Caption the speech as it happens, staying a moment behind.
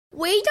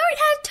We don't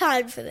have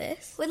time for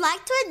this. We'd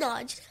like to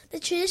acknowledge the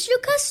traditional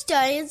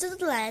custodians of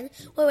the land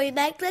where we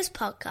make this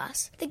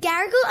podcast, the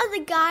Garigal and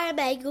the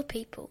Guyamagal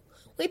people.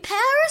 We pay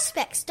our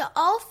respects to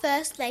all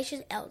First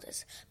Nation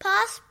elders,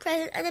 past,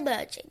 present and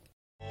emerging.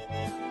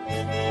 I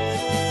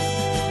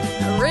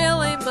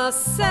really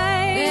must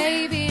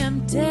say, baby,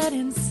 I'm dead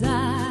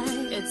inside.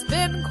 It's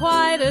been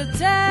quite a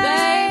day.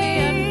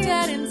 Baby, I'm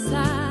dead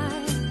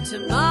inside.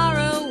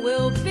 Tomorrow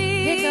will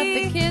be pick up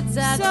the kids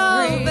at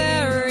so 3.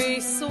 Very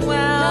swell.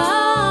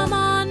 Come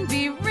on,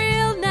 be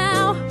real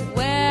now.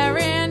 We're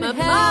in hell.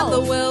 My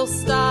mother will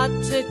start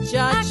to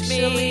judge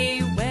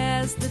me.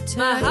 Where's the turkey?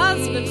 My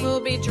husband will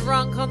be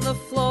drunk on the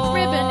floor.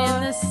 Ribbon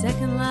in the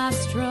second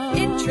last drawer.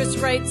 Interest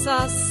rates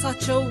are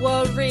such a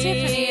worry.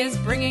 Tiffany is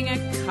bringing a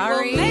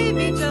curry. Well,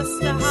 maybe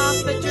just a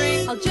half a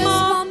drink. I'll just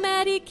call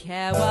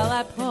Medicare while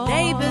I pour.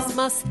 Neighbours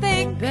must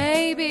think,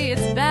 baby,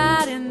 it's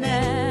bad in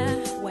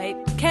there. Wait,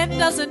 Ken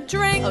doesn't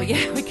drink. Oh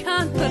yeah, we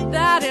can't put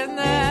that in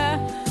there.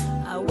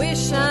 I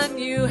wish I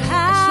knew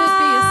how I should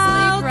be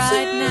asleep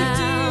right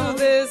now. Do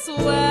this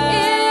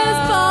well. Is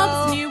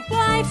Bob's new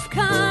wife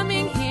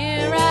coming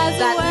here as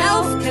that well? That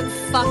elf can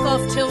fuck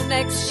off till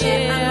next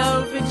year.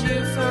 I'm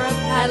overdue for a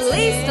pat. At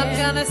least I'm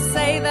gonna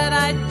say that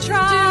I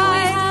tried. Do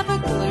we have a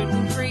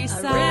gluten-free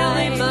side? I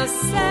really must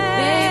say,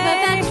 babe, let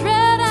that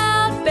dread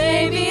out.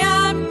 Baby,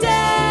 I'm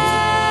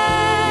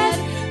dead.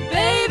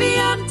 Baby,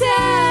 I'm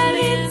dead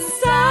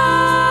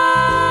inside.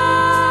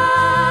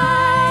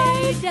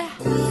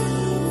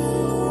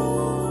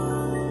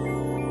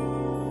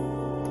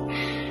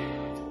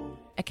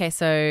 Okay,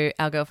 so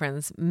our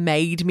girlfriends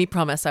made me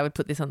promise I would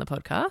put this on the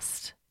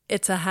podcast.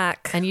 It's a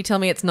hack. And you tell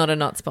me it's not a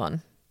not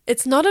spawn.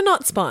 It's not a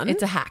not spawn.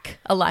 It's a hack,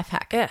 a life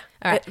hack. Yeah.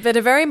 All right. But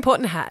a very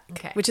important hack,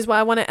 Okay. which is why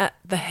I want it at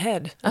the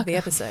head of the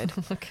episode.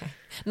 Okay.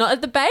 Not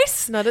at the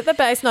base? Not at the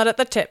base, not at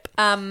the tip.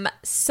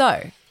 So,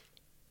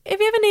 have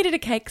you ever needed a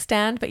cake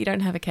stand but you don't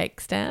have a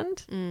cake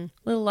stand?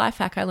 Little life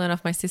hack I learned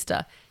off my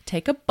sister.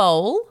 Take a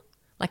bowl,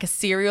 like a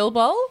cereal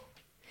bowl,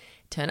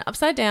 turn it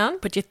upside down,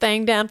 Put your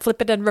thing down,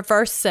 flip it and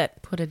reverse it.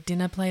 put a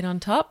dinner plate on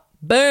top.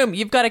 Boom,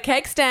 you've got a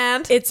cake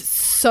stand. It's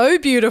so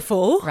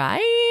beautiful.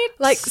 Right?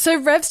 Like,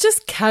 so Revs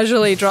just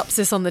casually drops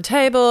this on the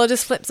table,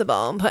 just flips a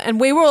bowl, and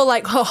we were all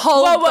like,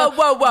 hold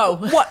Whoa.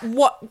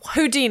 What,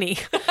 Houdini?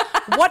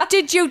 What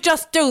did you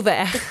just do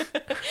there?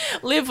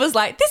 Liv was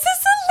like, this is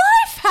a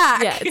life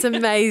hack. Yeah, it's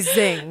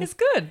amazing. It's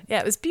good. Yeah,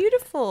 it was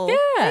beautiful.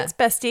 Yeah. Thanks,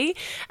 bestie.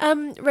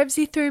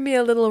 Revsy threw me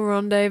a little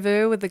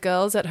rendezvous with the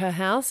girls at her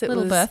house. It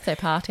Little was birthday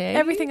party.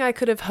 everything I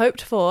could have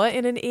hoped for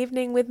in an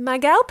evening with my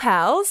gal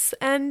pals.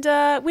 And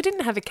we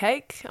didn't have a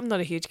cake. I'm not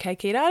a huge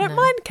cake eater. I don't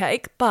mind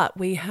cake, but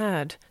we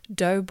had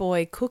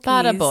Doughboy cookies.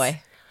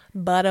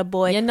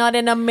 Butterboy. You're not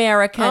in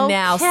America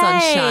now,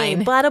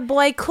 sunshine.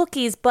 Butterboy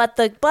cookies, but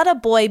the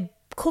Butterboy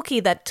cookie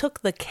that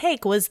took the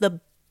cake was the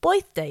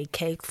birthday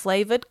cake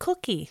flavored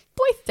cookie.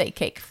 Birthday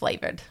cake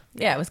flavored.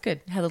 Yeah, it was good.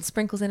 Had little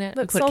sprinkles in it.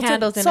 Look, We put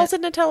candles in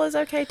salted Nutella's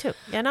okay too,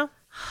 you know? it.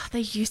 They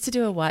used to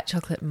do a white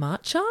chocolate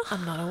matcha.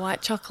 I'm not a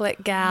white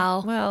chocolate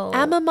gal. Well-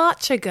 I'm a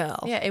matcha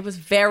girl. Yeah, it was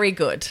very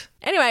good.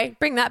 Anyway,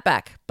 bring that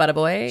back,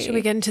 Butterboy. Should we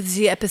get into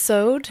the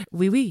episode?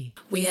 Oui.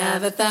 We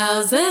have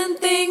 1,000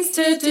 things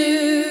to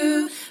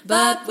do,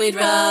 but we'd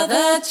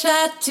rather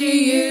chat to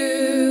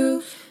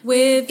you.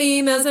 With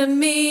emails and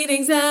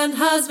meetings and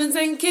husbands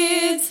and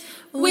kids,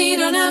 we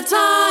don't have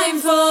time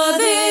for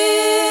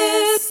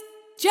this.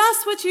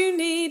 Just what you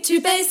need, 2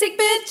 basic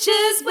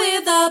bitches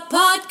with a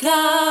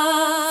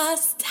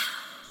podcast.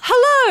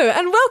 Hello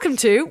and welcome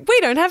to We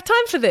Don't Have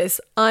Time for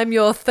This. I'm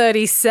your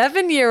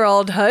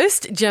 37-year-old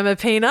host, Gemma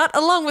Peanut,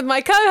 along with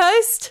my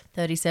co-host.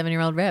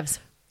 37-year-old Revs.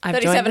 I've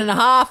 37 joined- and a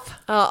half.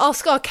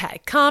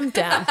 Okay, calm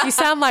down. You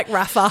sound like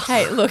Rafa.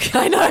 Hey, look,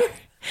 I know.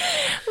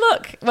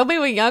 Look, when we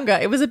were younger,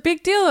 it was a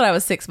big deal that I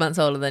was 6 months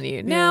older than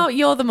you. Now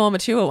you're the more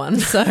mature one,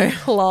 so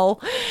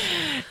lol.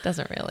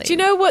 doesn't really. Do you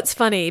know what's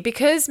funny?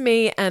 Because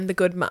me and the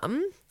good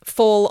mum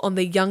fall on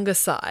the younger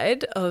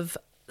side of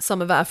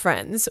some of our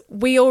friends,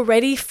 we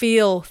already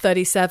feel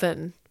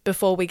 37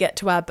 before we get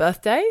to our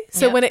birthday.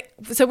 So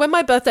when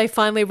my birthday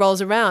finally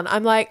rolls around,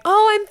 I'm like,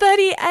 oh, I'm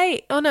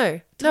 38. Oh no.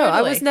 No,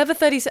 I was never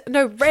 37.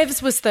 No,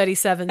 Revs was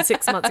 37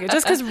 6 months ago.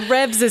 Just because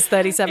Revs is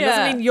 37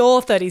 doesn't mean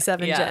you're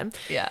 37, Gem.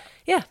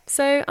 Yeah,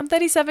 so I'm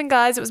 37,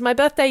 guys. It was my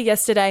birthday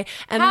yesterday.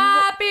 And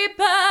Happy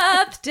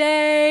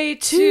birthday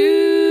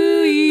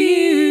to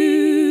you.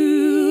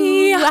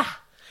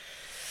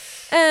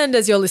 And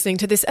as you're listening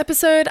to this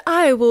episode,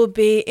 I will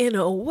be in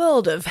a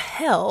world of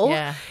hell,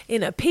 Yeah.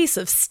 in a piece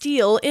of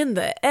steel in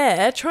the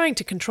air, trying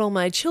to control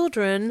my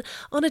children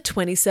on a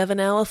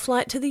 27-hour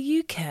flight to the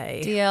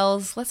UK.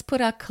 DLs, let's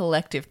put our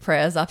collective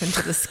prayers up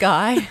into the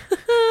sky.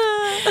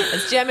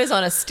 As Gem is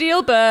on a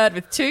steel bird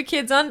with 2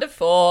 kids under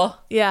 4.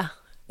 Yeah,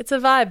 it's a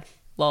vibe.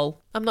 Lol.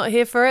 I'm not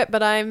here for it,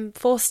 but I'm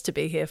forced to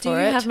be here for Do you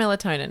it. have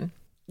melatonin?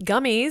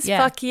 Gummies? Yeah.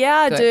 Fuck yeah,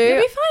 I Good. do.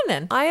 You'll be fine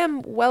then. I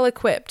am well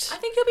equipped. I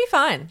think you'll be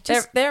fine.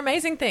 They're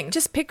amazing things.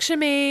 Just picture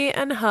me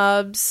and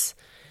Hubs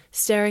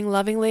staring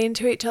lovingly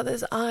into each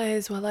other's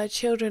eyes while our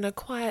children are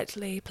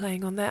quietly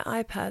playing on their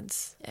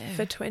iPads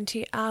for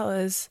 20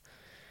 hours.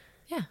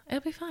 Yeah,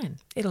 it'll be fine.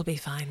 It'll be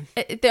fine.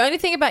 The only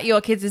thing about your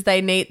kids is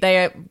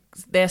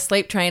they're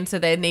sleep trained, so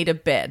they need a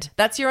bed.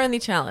 That's your only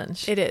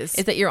challenge. It is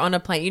that you're on a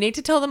plane. You need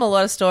to tell them a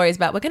lot of stories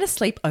about we're going to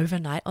sleep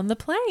overnight on the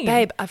plane.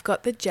 Babe, I've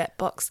got the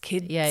Jetbox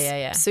Kids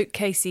Yeah.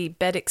 suitcasey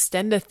bed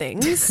extender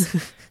things.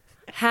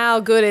 How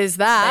good is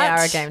that?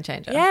 They are a game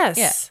changer. Yes.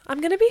 Yeah. I'm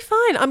going to be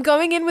fine. I'm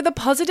going in with a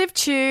positive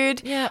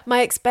tude. Yeah.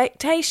 My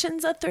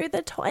expectations are through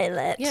the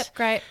toilet. Yep,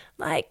 great.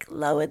 Like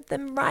lowered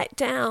them right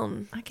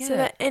down. I get so it.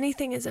 that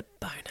anything is a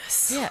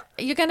bonus. Yeah,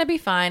 you're going to be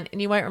fine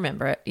and you won't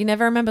remember it. You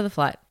never remember the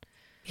flight.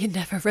 You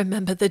never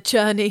remember the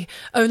journey,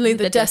 only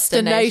the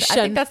destination.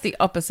 I think that's the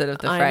opposite of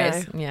the I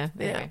phrase. know. Yeah.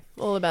 Yeah. Anyway.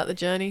 All about the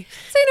journey.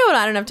 So you know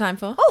what I don't have time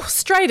for? Oh,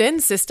 straight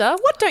in, sister.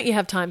 What don't you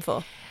have time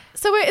for?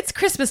 So it's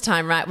Christmas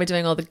time, right? We're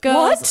doing all the girls.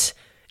 What?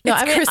 No,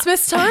 It's I mean,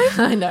 Christmas time?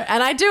 I know.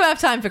 And I do have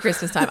time for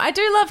Christmas time. I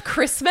do love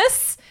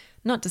Christmas.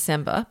 Not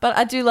December, but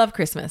I do love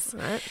Christmas.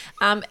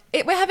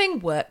 Right. We're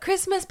having work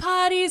Christmas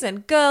parties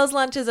and girls'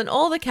 lunches and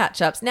all the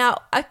catch-ups. Now,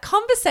 a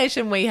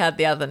conversation we had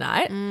the other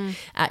night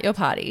at your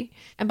party,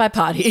 and by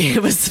party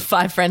it was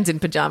 5 friends in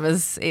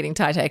pajamas eating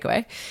Thai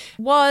takeaway,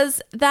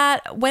 was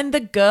that when the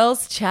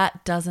girls'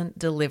 chat doesn't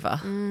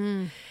deliver.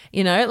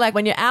 You know, like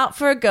when you're out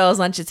for a girls'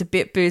 lunch, it's a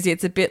bit boozy,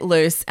 it's a bit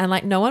loose, and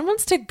like no one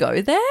wants to go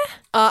there.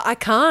 I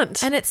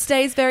can't. And it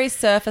stays very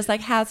surface,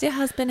 like, how's your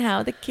husband? How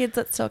are the kids?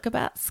 Let's talk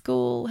about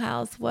school.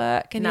 How's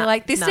work? And No, you're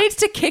like, this no. needs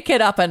to kick it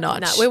up a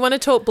notch. No, we want to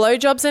talk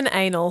blowjobs and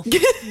anal.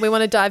 We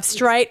want to dive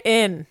straight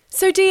in.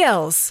 So,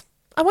 DLs,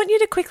 I want you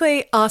to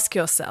quickly ask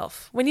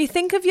yourself, when you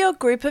think of your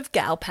group of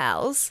gal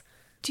pals,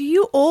 do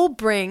you all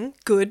bring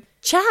good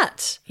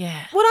chat?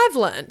 Yeah. What I've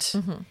learned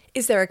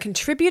is there are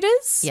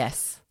contributors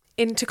Yes.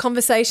 into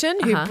conversation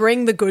who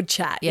bring the good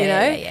chat, you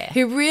know, Yeah.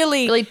 who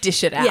really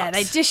dish it out. Yeah,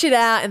 they dish it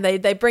out and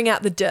they bring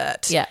out the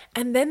dirt. Yeah.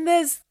 And then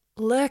there's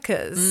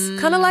lurkers,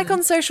 kind of like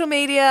on social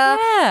media.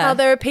 Yeah. How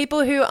there are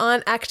people who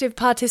aren't active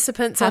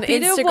participants Happy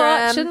on Instagram. to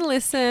watch and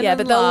listen. Yeah, and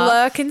but they'll laugh.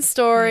 lurk in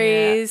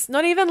stories,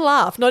 not even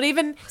laugh, not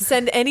even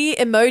send any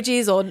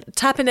emojis or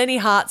tap in any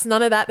hearts,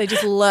 none of that. They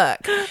just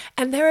lurk.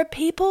 And there are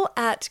people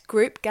at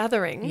group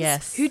gatherings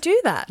Yes. who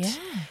do that. Yeah.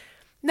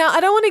 Now,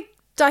 I don't want to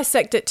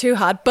dissect it too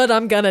hard, but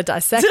I'm going to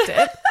dissect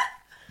it.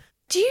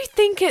 Do you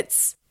think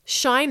it's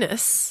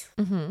shyness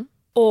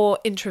or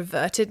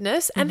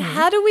introvertedness? And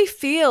how do we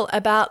feel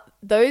about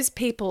those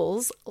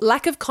people's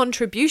lack of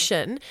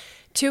contribution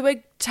to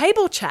a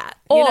table chat?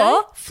 You Or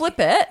know? flip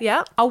it.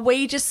 Yeah. Are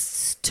we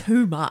just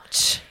too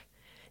much?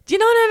 Do you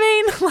know what I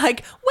mean?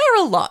 Like,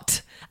 we're a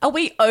lot. Are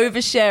we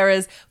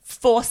oversharers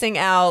forcing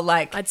our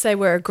like I'd say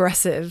we're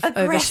aggressive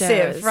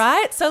oversharers.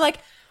 right? So like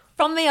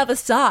from the other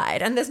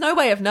side, and there's no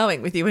way of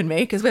knowing with you and me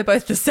because we're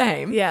both the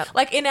same. Yeah.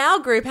 Like in our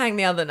group hang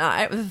the other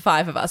night with the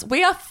 5 of us,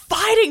 we are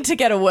fighting to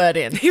get a word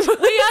in. We are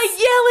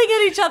yelling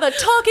at each other,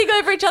 talking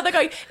over each other,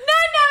 going,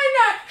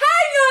 no,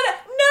 hang on,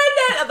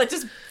 no, like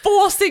just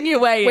forcing your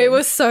way in. We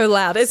were so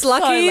loud. It's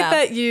lucky loud.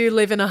 that you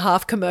live in a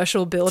half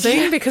commercial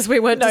building because we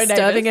weren't No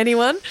disturbing neighbours.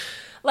 anyone.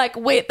 Like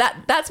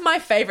that's my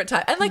favorite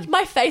type. And like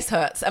my face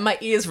hurts and my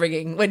ears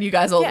ringing when you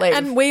guys all leave.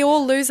 And we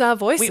all lose our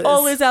voices. we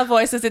all lose our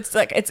voices. It's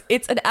like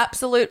it's an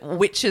absolute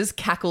witch's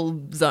cackle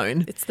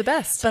zone. It's the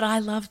best. But I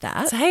love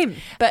that. Same.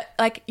 But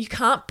like you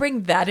can't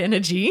bring that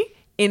energy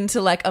into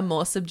like a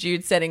more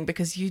subdued setting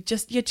because you're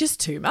just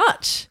too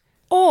much.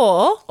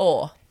 Or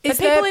But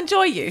people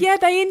enjoy you. Yeah,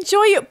 they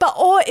enjoy you. But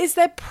or is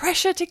there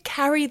pressure to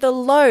carry the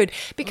load?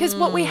 Because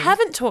what we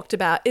haven't talked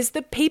about is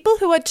the people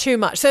who are too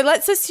much. So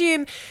let's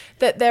assume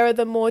that there are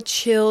the more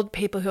chilled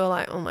people who are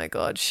like, oh my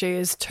God, she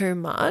is too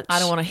much. I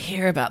don't want to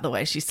hear about the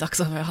way she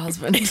sucks off her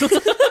husband.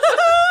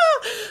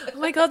 Oh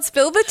my God,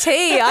 spill the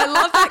tea. I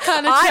love that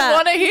kind of chat. I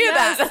want to hear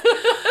Yes.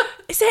 that.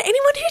 Is there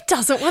anyone who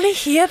doesn't want to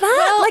hear that?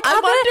 Well, I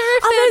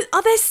wonder if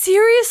are there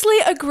seriously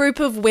a group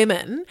of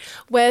women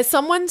where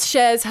someone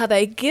shares how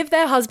they give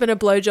their husband a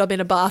blowjob in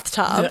a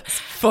bathtub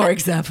For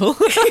example.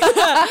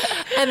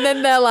 and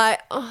then they're like,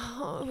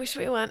 oh, I wish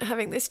we weren't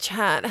having this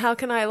chat. How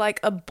can I like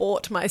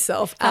abort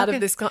myself out of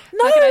this? No.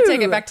 How can I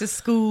take it back to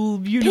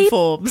school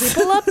uniforms?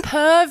 People are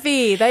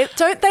pervy.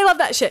 They love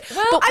that shit.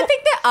 Well, I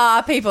think there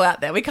are people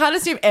out there. We can't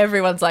assume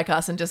everyone's like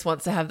us and just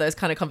wants to have those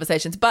kind of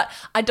conversations. But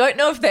I don't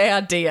know if they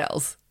are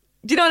DLs.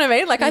 Do you know what I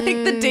mean? Like, I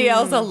think the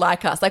DLs are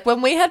like us. Like,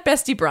 when we had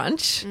Bestie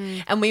Brunch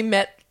and we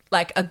met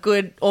like a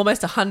good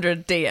almost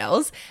 100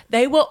 DLs,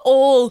 they were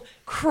all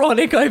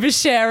chronic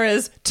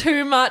oversharers,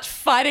 too much,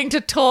 fighting to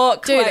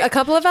talk. Dude, like, a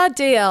couple of our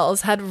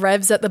DLs had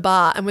Revs at the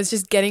bar and was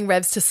just getting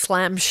Revs to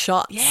slam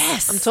shots.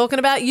 Yes. I'm talking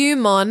about you,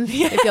 Mon,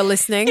 if you're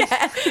listening.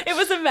 Yeah, it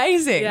was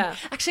amazing. Yeah.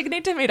 Actually, I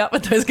need to meet up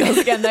with those girls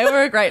again. They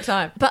were a great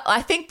time. But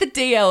I think the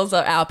DLs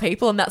are our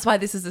people, and that's why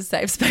this is a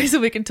safe space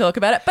and we can talk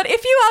about it. But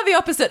if you are the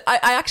opposite, I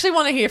actually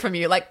want to hear from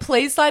you. Like,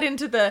 please slide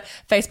into the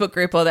Facebook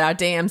group or our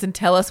DMs and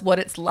tell us what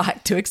it's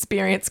like to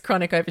experience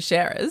chronic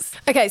oversharers.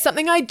 Okay,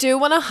 something I do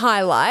want to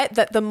highlight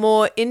that the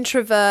more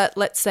introvert,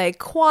 let's say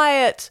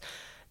quiet,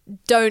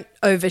 don't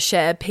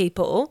overshare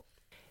people,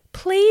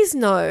 please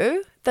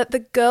know that the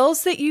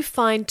girls that you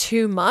find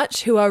too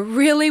much, who are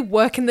really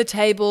working the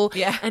table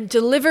and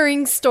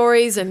delivering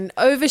stories and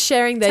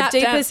oversharing their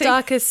deepest,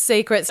 darkest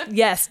secrets,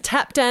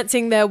 tap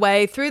dancing their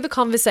way through the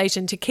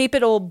conversation to keep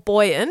it all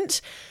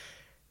buoyant,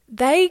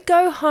 they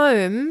go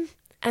home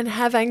and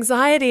have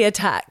anxiety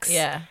attacks.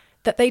 Yeah.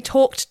 That they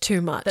talked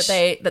too much.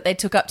 That they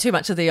took up too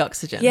much of the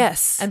oxygen.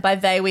 Yes. And by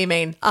they, we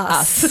mean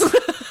us.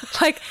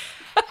 Like,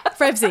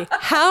 Frevsy,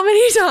 how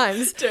many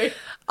times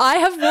I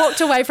have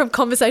walked away from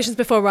conversations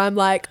before where I'm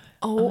like,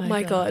 oh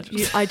my God,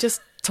 I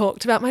just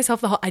talked about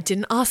myself I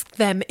didn't ask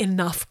them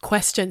enough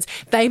questions.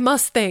 They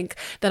must think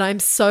that I'm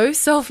so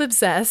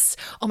self-obsessed.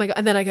 Oh my God.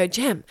 And then I go,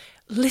 Jem,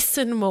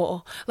 listen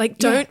more. Like,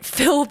 don't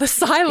fill the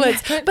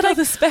silence. Don't fill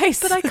the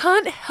space. But I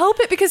can't help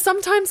it because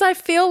sometimes I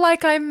feel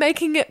like I'm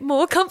making it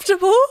more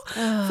comfortable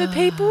for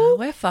people.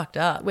 We're fucked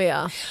up. We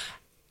are.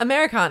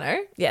 Americano.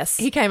 Yes.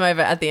 He came over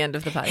at the end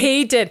of the party.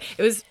 He did.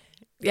 It was,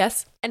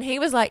 yes. And he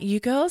was like, you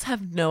girls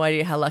have no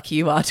idea how lucky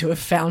you are to have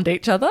found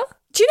each other.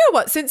 Do you know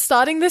what? Since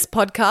starting this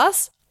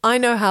podcast, I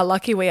know how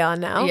lucky we are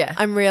now. Yeah.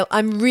 I'm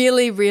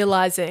really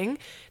realizing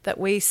that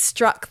we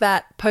struck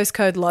that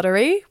postcode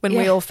lottery when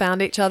we all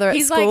found each other at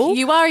He's school. like,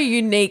 you are a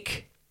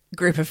unique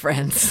group of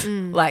friends.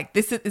 Like,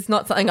 this is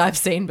not something I've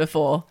seen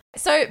before.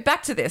 So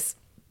back to this.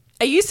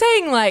 Are you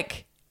saying,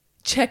 like,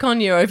 check on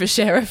your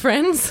oversharer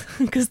friends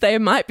because they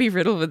might be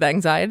riddled with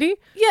anxiety?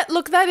 Yeah,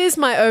 look, that is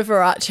my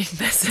overarching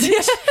message.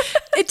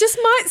 It just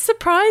might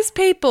surprise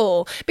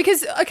people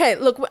because, okay,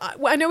 look,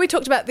 I know we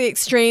talked about the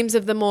extremes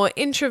of the more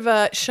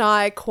introvert,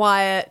 shy,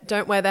 quiet,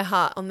 don't wear their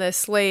heart on their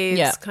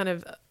sleeves, kind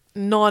of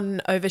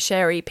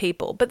non-oversharey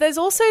people. But there's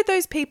also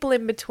those people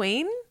in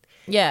between.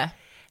 Yeah.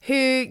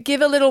 Who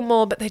give a little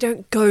more, but they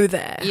don't go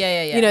there.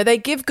 Yeah. You know, they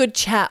give good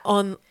chat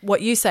on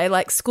what you say,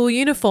 like school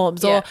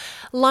uniforms or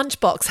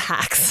lunchbox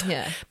hacks.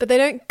 Yeah. But they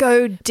don't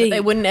go deep. They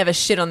wouldn't ever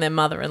shit on their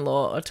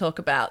mother-in-law or talk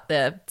about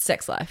their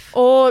sex life.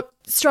 Or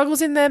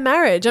struggles in their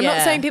marriage. I'm not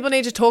Yeah. saying people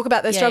need to talk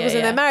about their struggles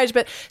in their marriage,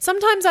 but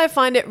sometimes I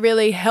find it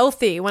really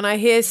healthy when I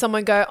hear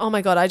someone go, oh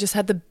my God, I just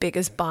had the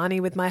biggest Barney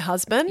with my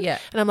husband. Yeah.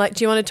 And I'm like,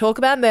 do you want to talk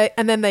about it?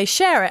 And then they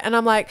share it. And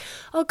I'm like,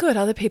 oh good,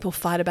 other people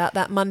fight about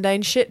that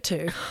mundane shit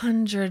too.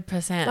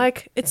 100%.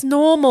 Like, it's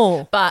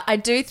normal. But I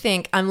do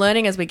think I'm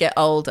learning as we get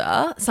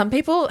older, some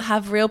people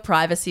have real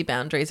privacy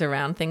boundaries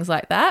around things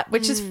like that,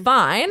 which is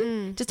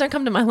fine. Just don't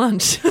come to my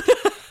lunch.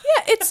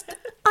 Yeah,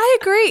 I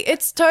agree.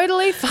 It's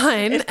totally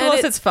fine. Of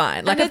course it's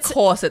fine. Like, of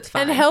course it's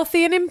fine. And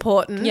healthy and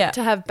important Yeah.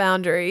 to have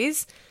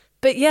boundaries.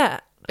 But yeah,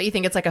 But you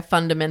think it's like a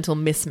fundamental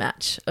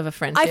mismatch of a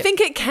friendship? I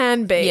think it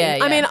can be. Yeah.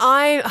 I mean,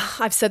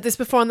 I've said this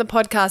before on the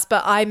podcast,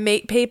 but I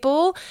meet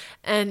people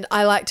and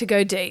I like to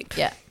go deep.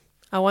 Yeah.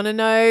 I want to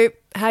know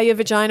how your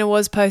vagina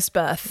was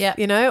post-birth. Yeah.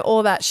 You know,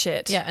 all that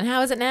shit. Yeah. And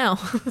how is it now?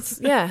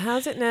 Yeah,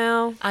 how's it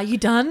now? Are you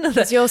done?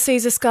 Is your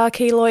Caesar scar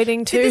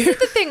keloiding too? This is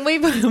the thing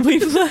we've learned.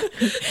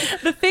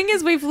 The thing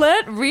is, we've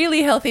learnt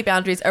really healthy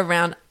boundaries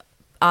around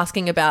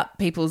asking about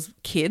people's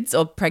kids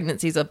or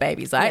pregnancies or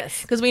babies, right?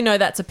 Yes. Because we know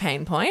that's a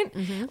pain point.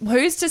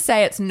 Who's to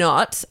say it's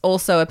not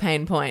also a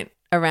pain point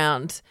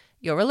around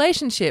your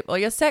relationship or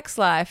your sex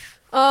life?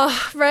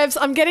 Oh, Revs,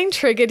 I'm getting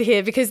triggered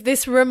here because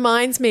this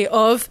reminds me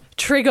of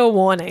trigger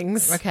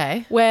warnings.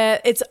 Okay.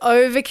 Where it's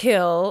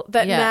overkill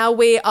that Yeah. now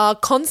we are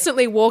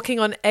constantly walking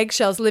on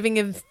eggshells, living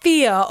in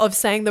fear of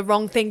saying the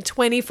wrong thing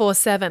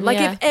 24/7. Like,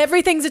 Yeah. if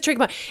everything's a trigger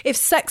point, if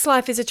sex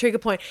life is a trigger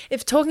point,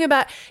 if talking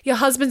about your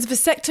husband's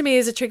vasectomy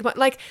is a trigger point,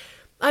 like,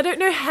 I don't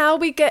know how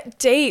we get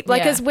deep.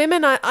 Like, Yeah. as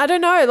women, I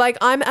don't know. Like,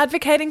 I'm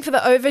advocating for the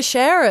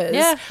oversharers.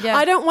 Yeah.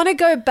 I don't want to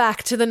go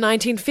back to the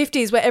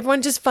 1950s where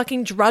everyone just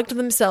fucking drugged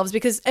themselves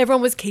because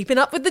everyone was keeping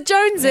up with the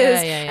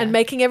Joneses Yeah. and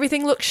making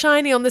everything look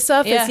shiny on the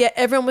surface, Yeah. yet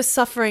everyone was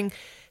suffering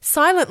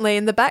silently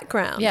in the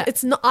background. Yeah.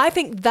 It's not. I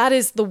think that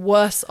is the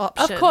worst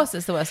option. Of course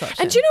it's the worst option.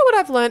 And do you know what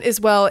I've learned as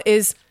well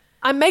is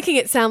I'm making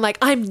it sound like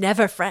I'm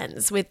never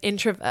friends with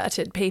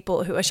introverted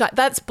people who are shy.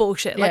 That's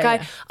bullshit. Yeah,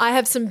 Like, yeah. I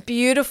have some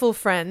beautiful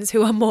friends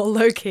who are more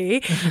low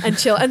key and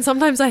chill. And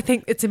sometimes I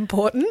think it's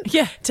important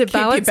to keep you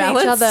balance each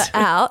balanced. other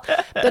out.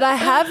 But I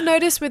have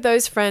noticed with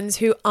those friends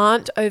who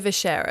aren't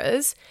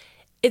oversharers,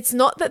 it's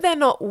not that they're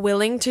not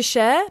willing to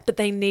share, but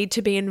they need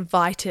to be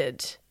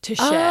invited to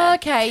share. Oh,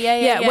 okay.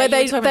 Yeah. Where You were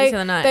talking about this the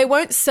other night. they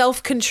won't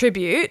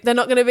self-contribute. They're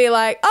not going to be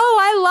like, oh,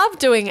 I love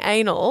doing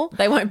anal.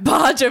 They won't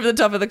barge over the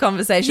top of the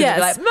conversation and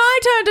be Yes. like, my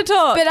turn to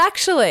talk. But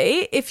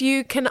actually, if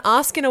you can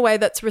ask in a way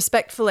that's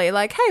respectfully,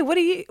 like, hey,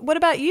 what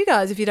about you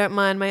guys, if you don't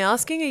mind my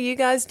asking? Are you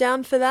guys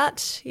down for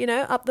that, you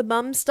know, up the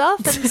bum stuff?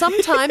 And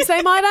sometimes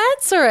they might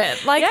answer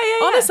it. Like,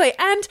 Yeah. honestly.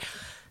 And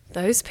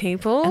those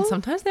people, And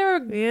sometimes they're a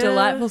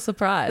delightful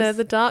surprise. they're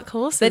the dark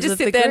horses. They just of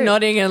sit the there group.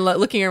 nodding and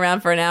looking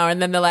around for an hour,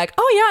 and then they're like,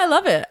 "Oh yeah, I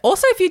love it."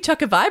 Also, if you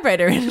chuck a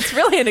vibrator in, it's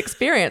really an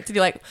experience. And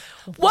you're like,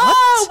 "Whoa,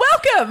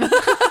 welcome!"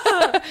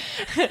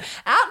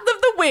 Out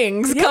of the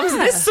wings comes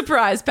this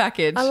surprise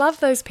package. I love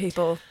those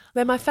people.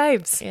 They're my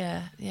faves.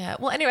 Yeah.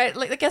 Well, anyway,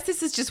 like, I guess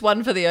this is just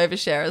one for the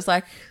oversharers.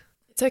 Like,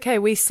 It's okay.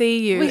 We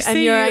see you We and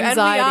see your you and we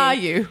anxiety. are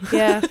you.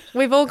 Yeah.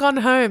 We've all gone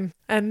home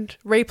and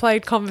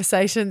replayed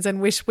conversations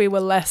and wish we were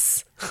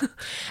less.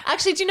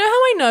 Actually, do you know how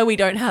I know we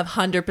don't have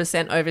 100%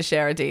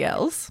 oversharer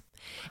DLs?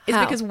 It's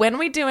How? because when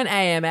we do an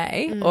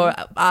AMA or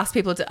ask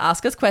people to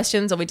ask us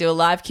questions or we do a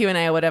live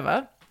Q&A or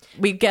whatever,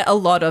 we get a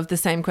lot of the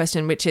same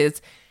question, which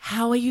is,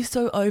 how are you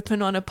so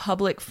open on a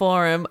public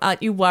forum?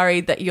 Aren't you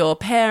worried that your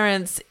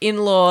parents,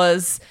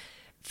 in-laws,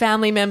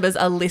 family members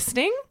are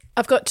listening?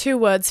 I've got 2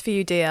 words for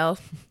you, DL.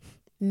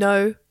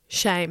 No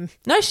shame.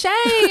 No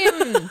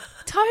shame.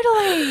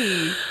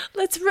 Totally.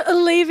 Let's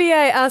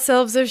alleviate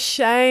ourselves of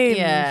shame.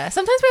 Yeah.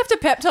 Sometimes we have to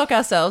pep talk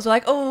ourselves. We're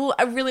like, oh,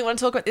 I really want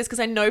to talk about this because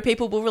I know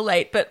people will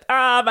relate, but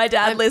my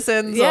dad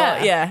listens.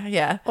 yeah. Or,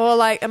 yeah. Or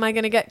like, am I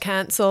going to get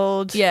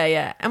cancelled?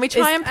 Yeah. And we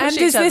try and push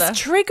each is other. this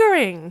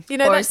triggering? You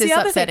know, Or that's is the this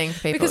other upsetting thing.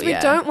 for people? Because we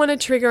Yeah. don't want to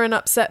trigger and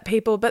upset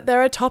people, but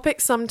there are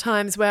topics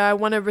sometimes where I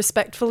want to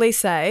respectfully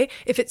say,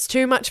 if it's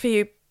too much for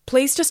you,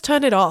 please just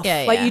turn it off.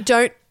 Yeah, Like yeah. you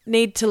don't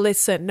need to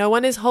listen. No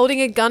one is holding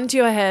a gun to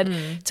your head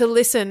to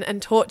listen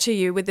and torture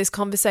you with this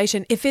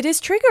conversation if it is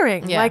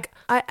triggering. Yeah. Like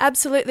I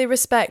absolutely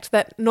respect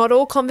that not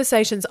all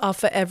conversations are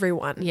for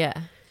everyone. Yeah.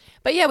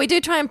 But yeah, we do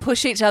try and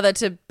push each other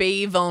to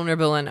be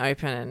vulnerable and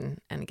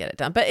open and get it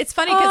done. But it's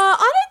funny because I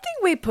don't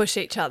think we push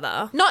each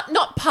other.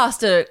 not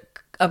past a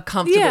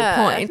comfortable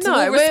point. No,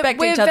 We'll respect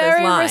we're each other's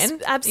very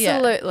line.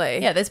 absolutely.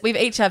 Yeah, we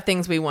each have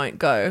things we won't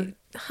go.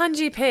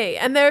 100p.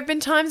 And there have been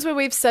times where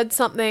we've said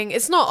something,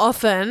 it's not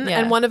often, Yeah.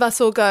 and one of us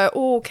will go,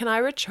 oh, can I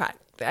retract?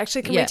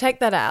 Actually, can Yeah. we take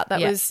that out? That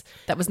was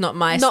not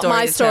my not story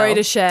my to story tell.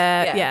 to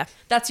share. Yeah.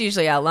 That's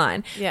usually our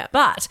line. Yeah.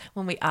 But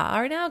when we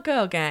are in our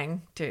girl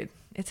gang, dude,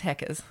 it's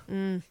heckers.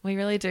 We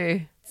really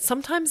do.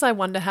 Sometimes I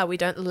wonder how we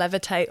don't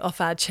levitate off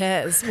our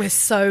chairs. We're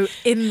so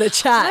in the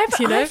chat,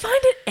 you know? I find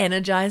it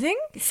energizing.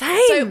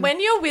 Same. So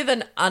when you're with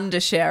an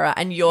undersharer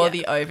and you're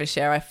the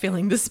oversharer,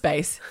 filling the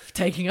space,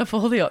 taking up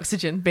all the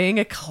oxygen, being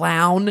a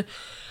clown,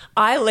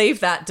 I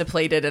leave that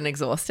depleted and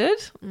exhausted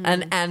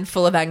and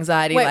full of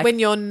anxiety. Wait, like, when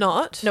you're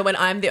not? no, when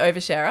I'm the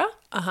oversharer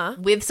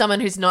with someone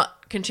who's not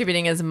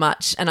contributing as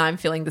much and I'm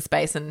filling the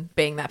space and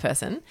being that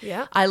person,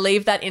 Yeah. I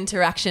leave that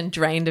interaction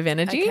drained of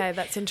energy. Okay,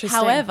 that's interesting.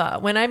 However,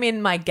 when I'm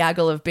in my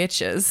gaggle of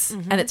bitches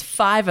and it's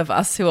 5 of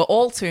us who are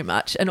all too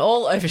much and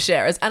all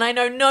oversharers, and I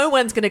know no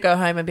one's going to go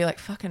home and be like,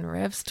 fucking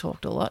Revs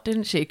talked a lot,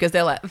 didn't she? Because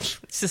they're like,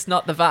 it's just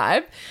not the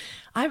vibe.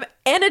 I'm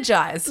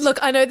energized. Look,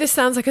 I know this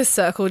sounds like a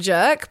circle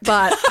jerk,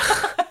 but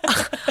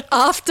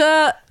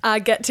after our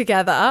get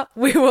together,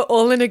 we were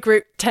all in a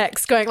group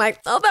text going like,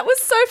 oh, that was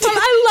so fun.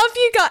 I love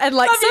you guys. And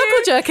like Love circle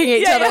you. jerking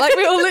each Yeah, other. yeah. Like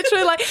we all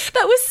literally like,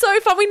 that was so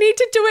fun. We need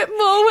to do it more.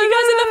 You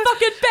guys are the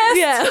fucking best.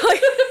 Yeah,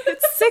 like,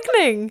 it's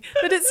sickening,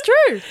 but it's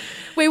true.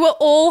 We were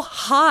all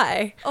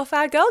high off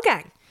our girl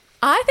gang.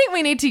 I think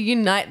we need to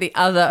unite the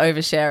other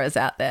oversharers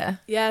out there.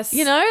 Yes.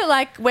 You know,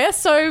 like we're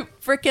so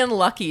freaking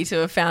lucky to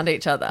have found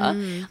each other.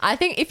 I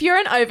think if you're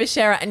an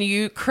oversharer and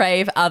you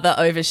crave other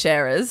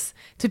oversharers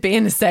to be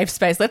in a safe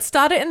space, let's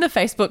start it in the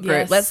Facebook group.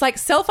 Yes. Let's like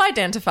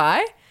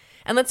self-identify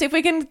and let's see if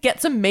we can get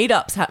some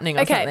meetups happening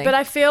or Okay, something. but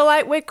I feel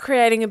like we're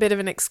creating a bit of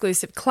an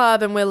exclusive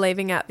club and we're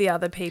leaving out the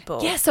other people.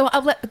 yeah, so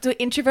do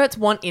introverts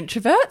want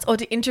introverts or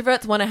do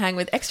introverts want to hang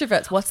with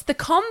extroverts? What's the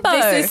combo?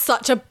 This is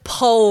such a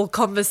poll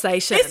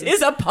conversation. This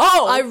is a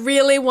poll. I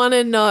really want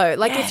to know.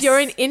 Like, Yes. if you're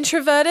an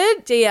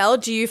introverted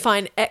DL, do you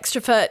find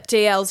extrovert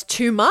DLs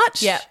too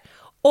much? Yep.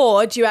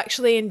 Or do you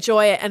actually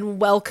enjoy it and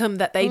welcome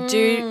that they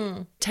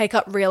do take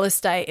up real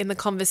estate in the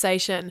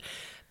conversation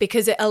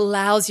because it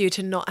allows you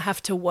to not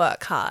have to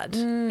work hard?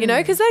 You know,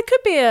 because there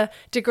could be a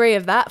degree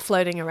of that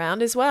floating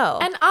around as well.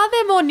 And are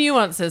there more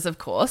nuances, of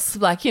course?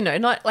 Like, you know,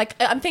 not like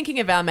I'm thinking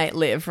of our mate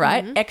Liv,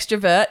 right?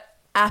 Extrovert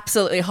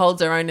absolutely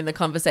holds her own in the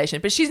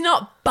conversation, but she's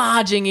not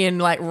barging in,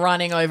 like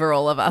running over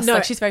all of us. No.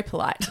 Like, she's very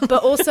polite.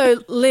 But also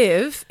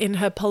Liv, in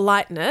her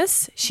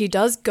politeness, she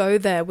does go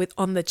there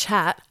on the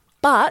chat,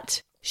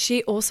 but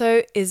she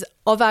also is,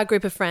 of our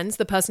group of friends,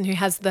 the person who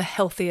has the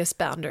healthiest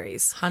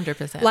boundaries.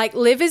 100%. Like,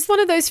 Liv is one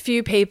of those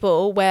few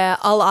people where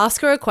I'll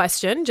ask her a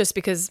question just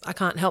because I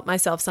can't help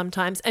myself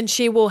sometimes, and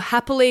she will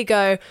happily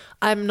go,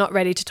 I'm not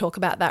ready to talk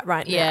about that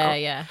right now. Yeah,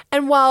 yeah.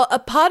 And while a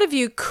part of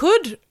you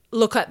could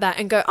look at that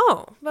and go,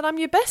 oh, but I'm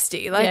your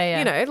bestie. Like, Yeah, yeah.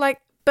 you know, like,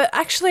 but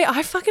actually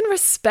I fucking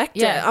respect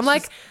Yeah, it. I'm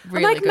like, she's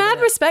really good mad at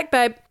it. respect,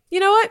 babe.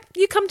 You know what?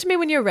 You come to me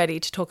when you're ready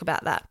to talk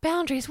about that.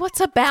 boundaries. What's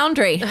a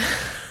boundary?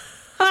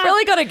 I've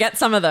really got to get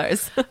some of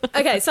those.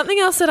 Okay, something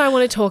else that I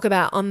want to talk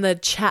about on the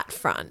chat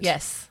front.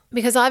 Yes.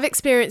 Because I've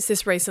experienced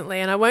this recently,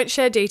 and I won't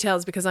share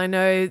details because I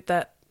know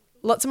that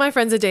lots of my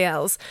friends are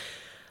DLs.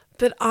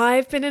 But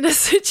I've been in a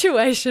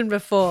situation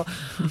before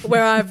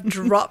where I've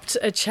dropped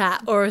a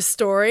chat or a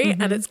story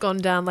and it's gone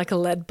down like a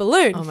lead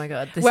balloon. Oh my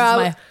God. This Where is I-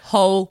 my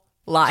whole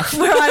life.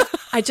 Where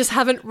I just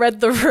haven't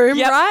read the room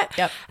Yep, right.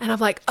 yep. And I'm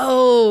like,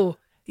 oh,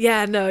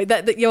 Yeah, no,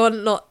 that you're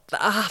not.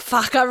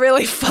 Fuck, I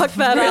really fucked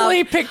that up.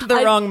 Really picked the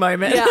wrong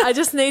moment. Yeah, I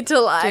just need to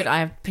like. Dude, I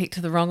have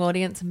picked the wrong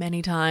audience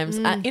many times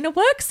in a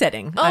work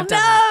setting. I've done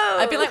no. that.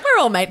 I'd be like, we're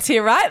all mates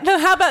here, right? No,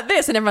 how about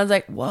this? And everyone's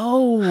like,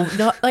 whoa,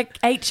 not like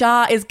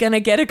HR is going to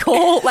get a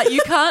call. Like,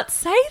 you can't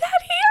say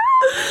that here.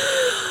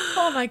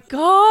 Oh my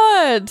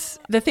God.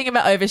 The thing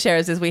about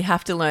oversharers is we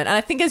have to learn. And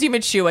I think as you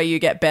mature, you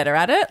get better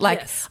at it. Like,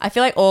 Yes. I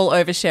feel like all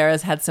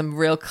oversharers had some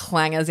real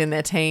clangers in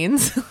their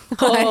teens.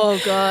 Like, Oh,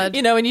 God.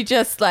 You know, when you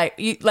just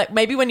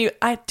maybe when do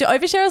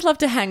oversharers love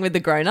to hang with the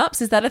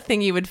grown-ups? Is that a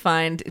thing you would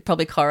find it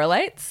probably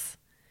correlates?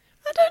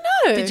 I don't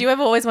know. Did you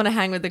ever always want to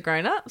hang with the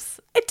grown-ups?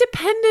 It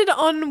depended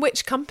on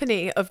which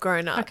company of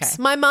grown-ups.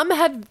 Okay. My mum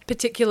had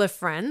particular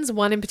friends.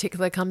 One in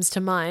particular comes to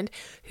mind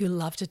who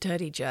loved a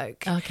dirty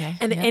joke. Okay,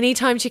 And yeah.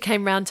 anytime she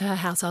came round to her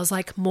house, I was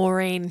like,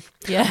 Maureen,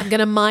 Yeah. I'm going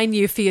to mine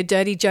you for your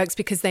dirty jokes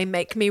because they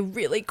make me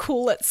really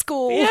cool at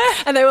school. Yeah.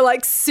 And they were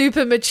like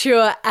super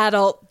mature,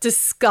 adult,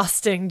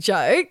 disgusting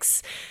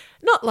jokes.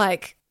 Not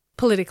like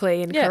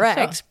politically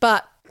incorrect, sure.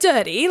 but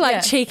dirty, like Yeah.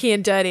 cheeky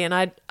and dirty. And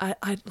I'd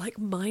like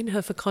mine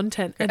her for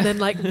content and then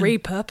like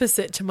repurpose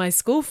it to my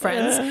school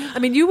friends. I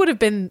mean, you would have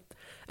been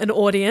an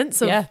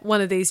audience of Yeah.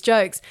 one of these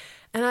jokes.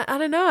 And I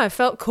don't know, I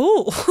felt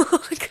cool.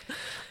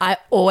 I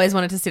always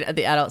wanted to sit at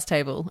the adults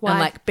table Why? and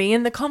like be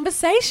in the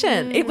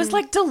conversation. It was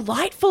like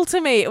delightful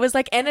to me. It was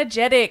like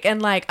energetic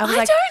and like I was I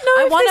like, don't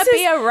know I if want this to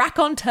be is- a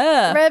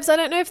raconteur. Revs, I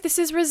don't know if this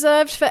is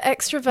reserved for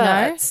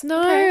extroverts. No,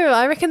 Okay.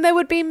 I reckon there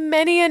would be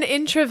many an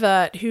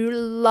introvert who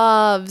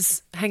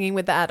loves hanging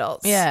with the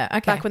adults. Yeah, okay.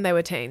 Back when they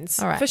were teens.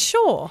 All right. For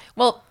sure.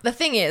 Well, the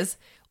thing is,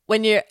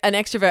 when you're an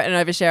extrovert and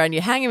an oversharer and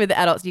you're hanging with the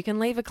adults, you can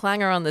leave a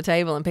clanger on the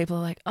table and people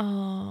are like,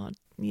 oh,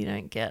 you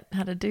don't get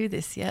how to do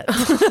this yet.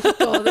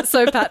 Oh, that's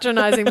so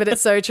patronizing, but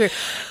it's so true.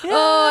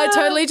 Oh, I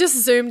totally just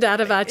zoomed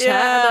out of our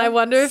chat and I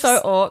wonder if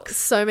so orcs.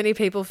 so many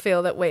people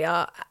feel that we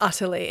are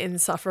utterly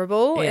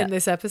insufferable Yeah. in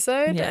this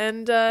episode Yeah.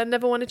 and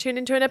never want to tune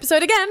into an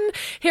episode again.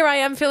 Here I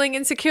am feeling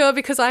insecure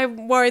because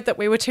I'm worried that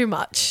we were too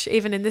much,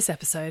 even in this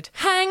episode.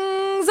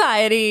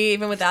 Anxiety,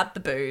 even without the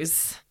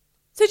booze.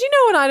 So do you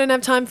know what I don't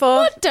have time for?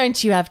 What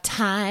don't you have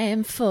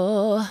time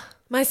for?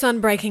 My son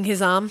breaking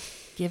his arm.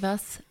 Give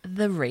us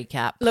the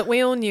recap. Look,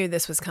 we all knew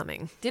this was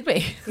coming. Did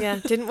we? Yeah,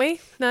 didn't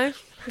we? No?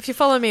 If you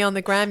follow me on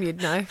the gram,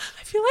 you'd know.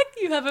 I feel like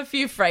you have a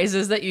few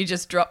phrases that you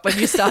just drop when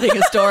you're starting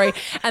a story,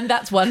 and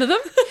that's one of them.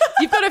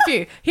 You've got a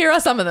few. Here are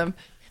some of them.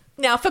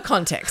 Now, for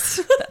context,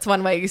 that's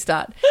one way you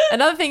start.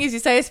 Another thing is you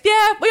say is,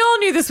 yeah, we all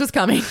knew this was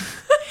coming.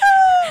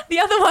 The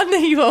other one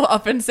that you will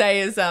often say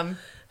is,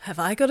 Have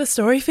I got a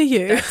story for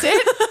you? that's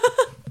it.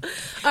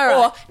 All right.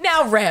 Or,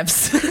 now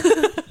revs.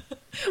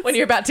 When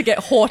you're about to get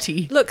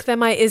haughty. Look, they're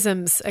my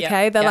isms,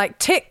 okay? Yep, They're yep. like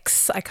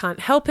tics. I can't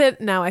help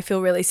it. Now I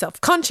feel really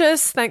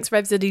self-conscious. Thanks,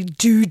 Revsity.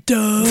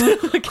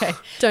 Duh. Okay.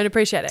 Don't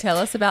appreciate it. Tell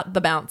us about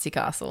the bouncy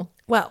castle.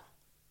 Well,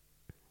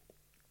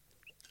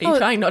 Are you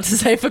trying not to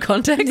say for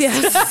context?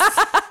 yes.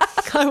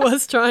 I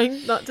was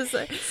trying not to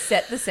say.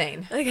 Set the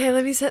scene. Okay,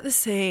 let me set the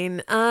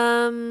scene.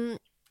 I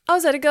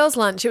was at a girls'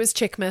 lunch. It was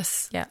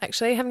Chickmas. Yeah.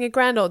 Actually, having a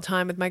grand old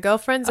time with my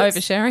girlfriends. It's-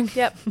 Oversharing.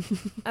 Yep,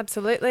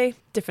 absolutely.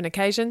 Different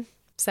occasion,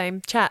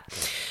 same chat.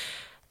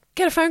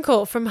 Get a phone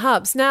call from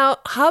Hubs. Now,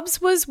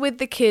 Hubs was with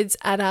the kids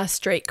at our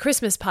street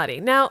Christmas party.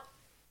 Now,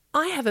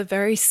 I have a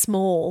very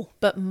small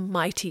but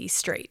mighty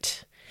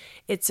street.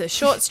 It's a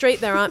short street.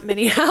 There aren't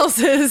many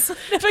houses.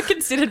 Never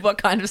considered what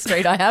kind of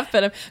street I have,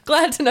 but I'm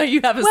glad to know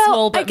you have a Well,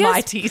 small I but guess-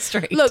 mighty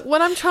street. Look,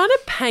 what I'm trying to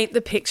paint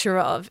the picture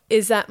of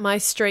is that my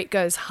street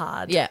goes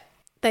hard. Yeah.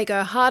 They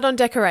go hard on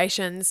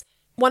decorations.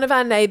 One of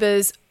our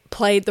neighbours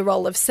played the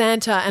role of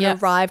Santa and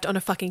Yep. arrived on a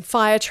fucking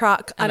fire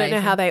truck. I don't know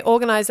Amazing. how they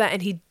organised that.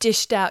 And he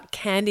dished out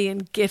candy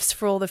and gifts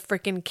for all the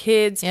freaking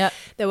kids. Yep.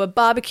 There were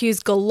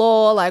barbecues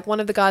galore. Like one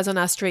of the guys on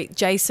our street,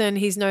 Jason,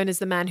 he's known as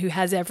the man who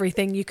has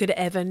everything you could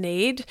ever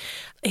need.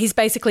 He's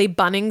basically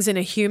Bunnings in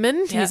a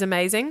human. Yep. He's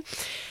amazing.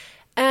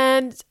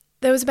 And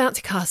there was a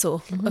bouncy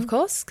castle, of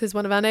course, because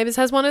one of our neighbours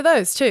has one of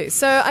those too.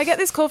 So I get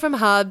this call from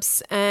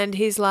Hubs and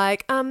he's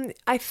like,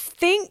 I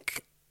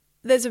think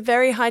there's a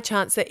very high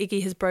chance that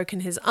Iggy has broken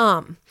his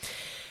arm.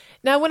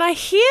 Now, when I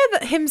hear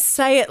him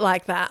say it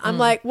like that, I'm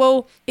like,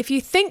 well, if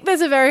you think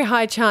there's a very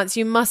high chance,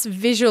 you must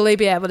visually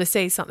be able to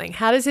see something.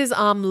 How does his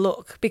arm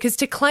look? Because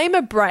to claim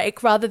a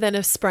break rather than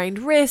a sprained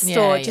wrist Yeah,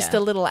 or just yeah.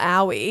 a little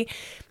owie,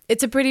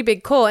 it's a pretty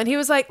big call. And he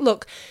was like,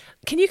 look,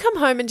 can you come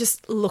home and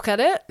just look at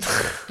it?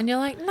 And you're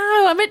like,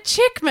 no, I'm at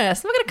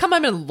Chickmas. I'm not going to come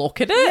home and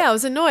look at it. Yeah, I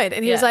was annoyed.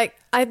 And he was Yeah. like,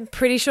 I'm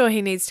pretty sure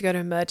he needs to go to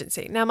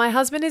emergency. Now, my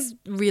husband is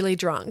really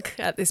drunk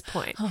at this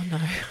point. Oh, no.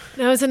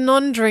 Now, as a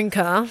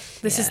non-drinker,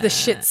 this is the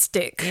shit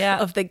stick Yeah.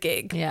 of the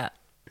gig. Yeah.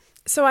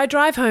 So I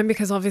drive home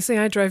because obviously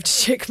I drove to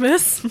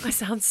Chickmas. I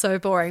sound so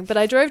boring, but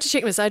I drove to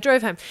Chickmas. I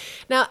drove home.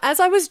 Now, as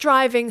I was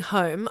driving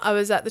home, I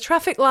was at the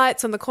traffic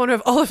lights on the corner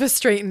of Oliver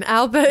Street and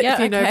Albert, Yeah, if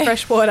you know okay.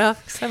 Freshwater.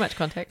 So much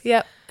context.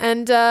 Yep.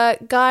 And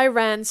Guy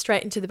ran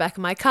straight into the back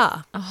of my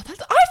car. Oh, I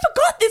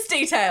forgot this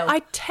detail.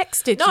 I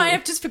texted no, you. I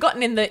have just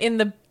forgotten in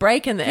the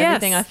break and Yes.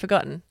 everything. I've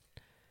forgotten.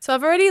 So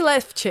I've already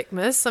left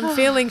Chickmas. I'm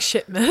feeling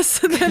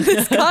shitmas. And then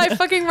this guy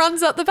fucking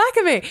runs up the back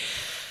of me.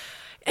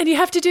 And you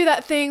have to do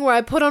that thing where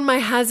I put on my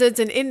hazards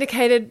and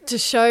indicated to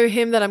show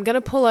him that I'm going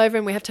to pull over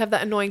and we have to have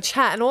that annoying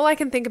chat. And all I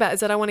can think about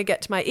is that I want to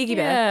get to my Iggy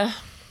Bear.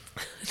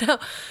 Now,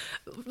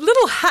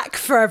 little hack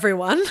for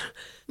everyone.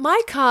 My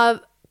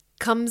car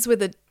comes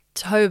with a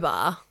tow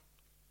bar,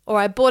 or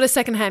I bought a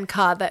secondhand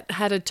car that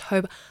had a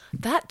tow bar.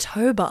 That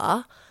tow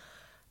bar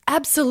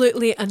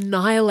absolutely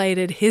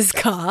annihilated his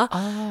car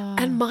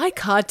and my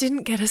car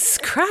didn't get a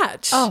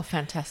scratch. Oh,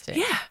 fantastic.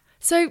 Yeah.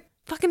 So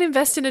fucking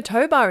invest in a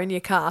tow bar in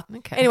your car.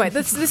 Okay. Anyway,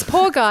 this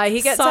poor guy,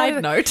 he gets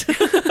Side note,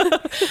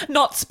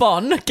 not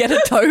Spawn, get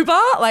a tow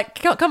bar. Like,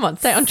 come on,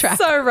 stay on track.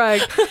 So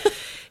rogue.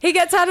 He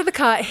gets out of the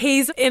car.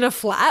 He's in a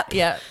flap.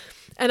 Yeah.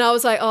 And I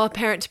was like, oh,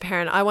 parent to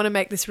parent, I want to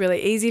make this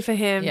really easy for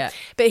him. Yeah.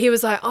 But he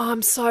was like, oh,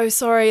 I'm so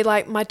sorry.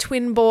 Like, my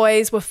twin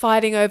boys were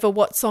fighting over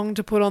what song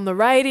to put on the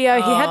radio.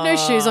 He had no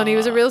shoes on. He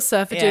was a real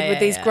surfer dude with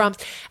these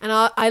grumps. And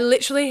I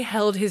literally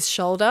held his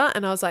shoulder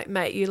and I was like,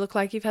 mate, you look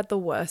like you've had the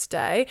worst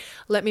day.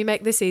 Let me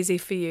make this easy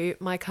for you.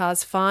 My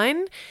car's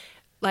fine.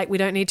 Like, we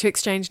don't need to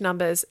exchange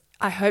numbers.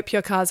 I hope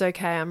your car's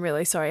okay. I'm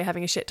really sorry. You're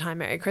having a shit time.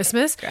 Merry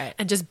Christmas. Great.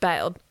 And just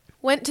bailed.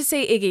 Went to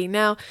see Iggy.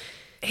 Now,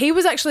 he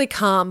was actually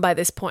calm by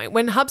this point.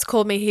 When Hubs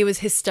called me, he was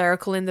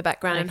hysterical in the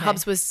background and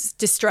Hubs was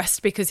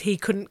distressed because he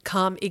couldn't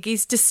calm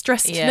Iggy's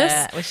distressedness.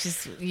 Yeah, which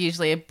is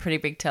usually a pretty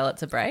big tell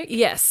it's a break.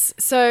 Yes.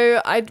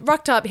 So I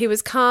rocked up. He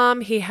was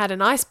calm. He had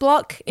an ice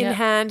block in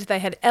hand. They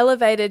had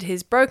elevated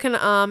his broken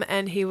arm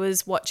and he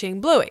was watching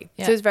Bluey.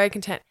 So he was very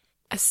content.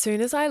 As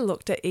soon as I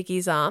looked at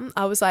Iggy's arm,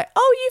 I was like,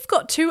 "Oh, you've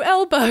got 2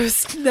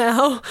 elbows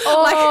now."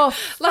 Oh,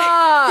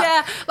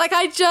 yeah. Like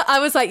I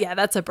was like, "Yeah,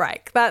 that's a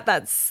break.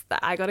 That's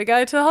I got to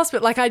go to the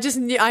hospital." Like I just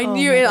knew, I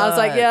knew it. I was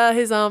like, "Yeah,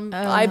 his arm.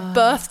 I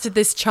birthed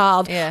this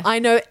child. Yeah. I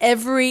know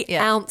every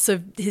ounce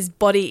of his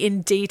body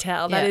in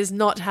detail. That is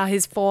not how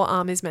his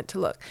forearm is meant to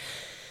look."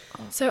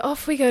 So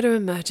off we go to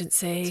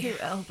emergency. 2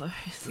 elbows.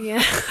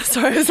 Yeah.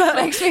 Sorry, that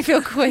Makes me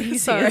feel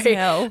queasy as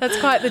hell. That's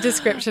quite the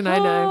description, I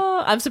know.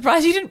 Oh, I'm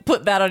surprised you didn't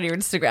put that on your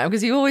Instagram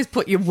because you always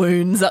put your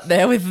wounds up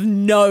there with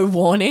no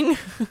warning.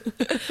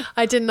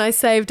 I didn't. I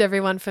saved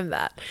everyone from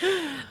that.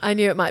 I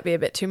knew it might be a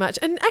bit too much.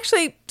 And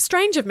actually,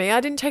 strange of me, I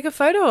didn't take a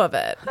photo of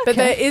it. Okay. But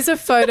there is a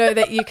photo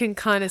that you can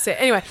kind of see.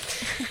 Anyway,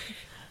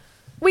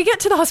 we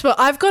get to the hospital.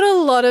 I've got a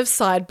lot of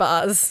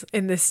sidebars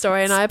in this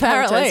story and I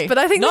apologize. But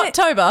I think not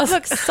tow bars,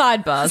 look,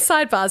 sidebars.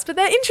 Sidebars, but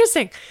they're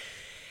interesting.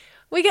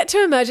 We get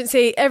to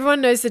emergency. Everyone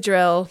knows the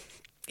drill.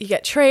 You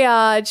get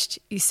triaged.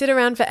 You sit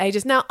around for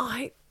ages. Now,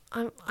 I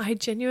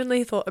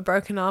genuinely thought a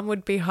broken arm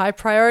would be high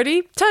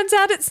priority. Turns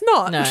out it's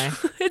not. No.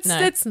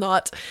 It's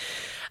not.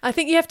 I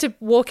think you have to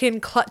walk in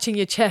clutching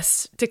your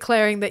chest,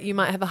 declaring that you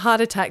might have a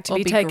heart attack to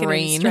be taken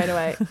in straight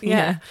away.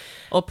 Yeah.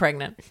 Or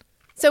pregnant.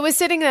 So we're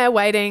sitting there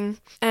waiting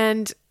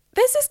and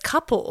there's this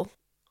couple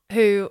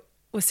who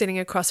was sitting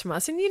across from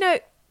us. And, you know,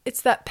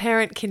 it's that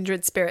parent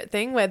kindred spirit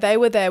thing where they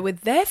were there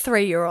with their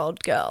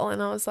 3-year-old girl.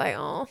 And I was like,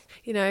 oh,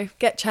 you know,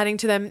 get chatting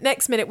to them.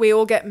 Next minute, we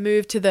all get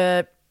moved to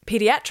the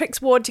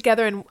pediatrics ward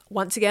together. And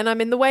once again,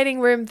 I'm in the waiting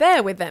room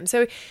there with them.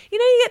 So, you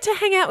know, you get to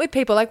hang out with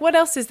people. Like, what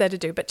else is there to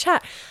do but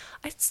chat?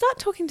 I start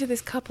talking to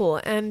this couple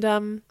and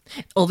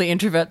all the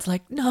introverts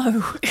like,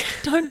 no,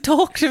 don't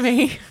talk to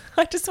me.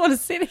 I just want to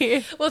sit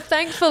here. Well,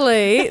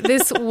 thankfully,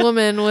 this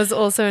woman was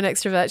also an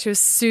extrovert. She was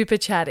super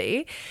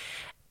chatty.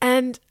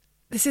 And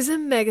this is a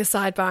mega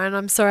sidebar, and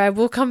I'm sorry, I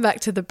will come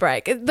back to the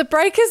break. The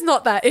break is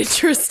not that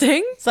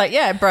interesting. It's like,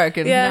 yeah,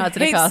 broken. Yeah, now it's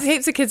in a cast.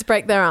 Heaps of kids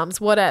break their arms,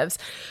 whatevs.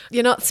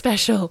 You're not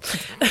special.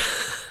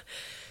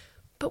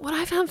 But what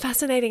I found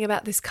fascinating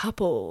about this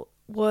couple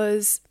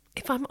was,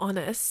 if I'm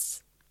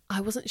honest,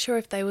 I wasn't sure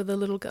if they were the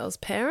little girl's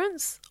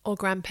parents or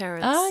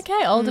grandparents. Oh,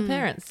 okay, older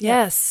parents.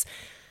 Yes.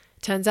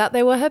 Turns out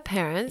they were her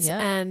parents.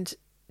 Yeah. And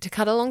to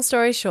cut a long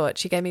story short,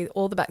 she gave me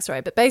all the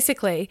backstory. But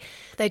basically,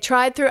 they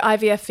tried through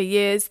IVF for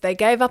years. They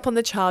gave up on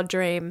the child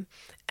dream.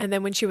 And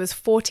then when she was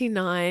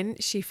 49,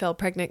 she fell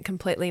pregnant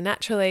completely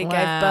naturally, gave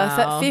birth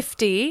at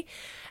 50.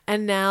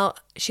 And now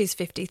she's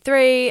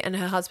 53 and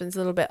her husband's a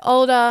little bit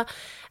older.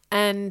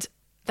 And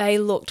they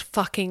looked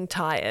fucking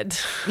tired.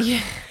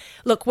 Yeah.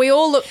 Look, we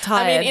all look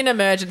tired. I mean, in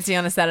emergency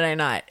on a Saturday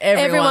night,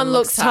 everyone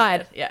looks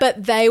tired. Yeah.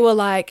 But they were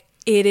like,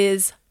 it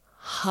is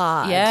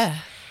hard. Yeah.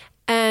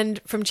 And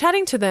from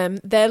chatting to them,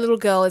 their little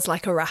girl is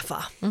like a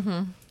Rafa.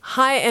 Mm-hmm.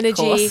 High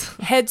energy,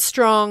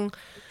 headstrong.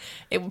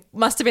 It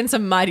must have been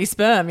some mighty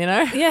sperm, you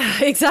know?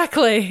 Yeah,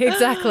 exactly.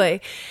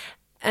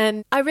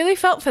 And I really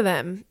felt for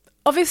them.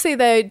 Obviously,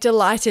 they're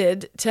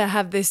delighted to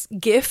have this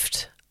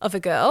gift of a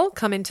girl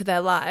come into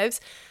their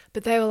lives,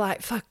 but they were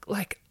like, fuck,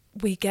 like,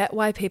 we get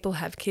why people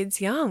have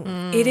kids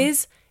young. It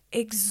is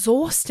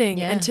exhausting.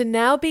 Yeah. And to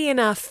now be in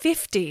our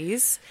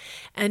 50s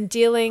and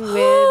dealing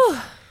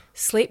with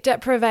sleep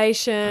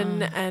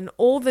deprivation and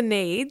all the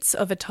needs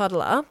of a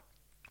toddler,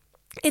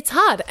 it's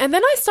hard. And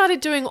then I started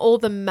doing all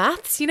the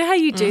maths. You know how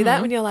you do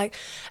that when you're like,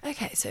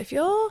 okay, so if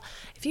you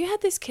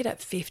had this kid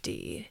at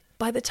 50,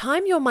 by the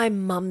time you're my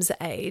mum's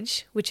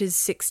age, which is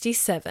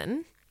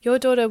 67, your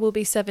daughter will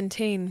be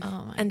 17 Oh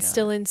my and God.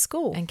 still in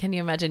school. And can you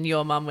imagine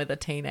your mum with a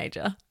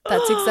teenager?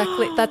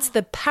 That's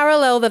the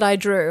parallel that I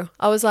drew.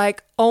 I was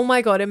like, oh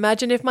my God,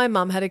 imagine if my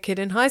mum had a kid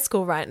in high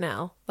school right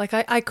now. Like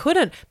I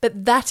couldn't,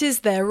 but that is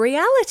their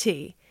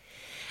reality.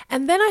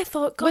 And then I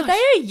thought, gosh. Were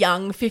they a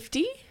young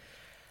 50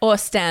 or a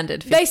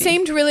standard 50? They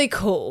seemed really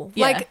cool.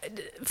 Yeah.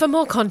 Like, for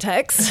more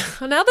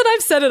context, now that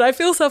I've said it, I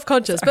feel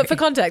self-conscious. But for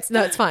context,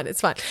 no, it's fine. It's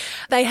fine.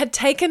 They had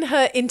taken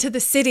her into the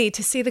city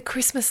to see the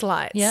Christmas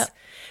lights. Yep.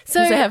 So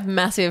Because they have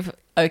massive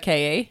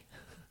OKE,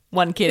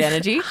 one kid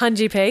energy.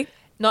 100p.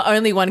 Not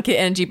only one kid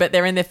energy, but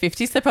they're in their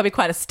 50s. They're probably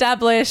quite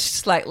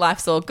established. Like,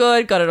 life's all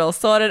good. Got it all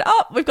sorted.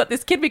 Oh, we've got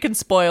this kid we can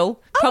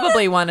spoil.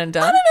 Probably one and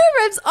done. I don't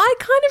know, Rebs. I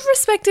kind of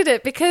respected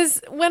it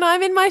because when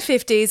I'm in my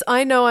 50s,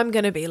 I know I'm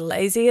going to be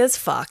lazy as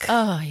fuck.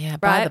 Oh, yeah.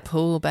 By Right? the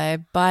pool,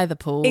 babe. By the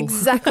pool.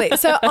 Exactly.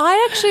 So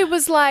I actually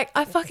was like,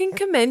 I fucking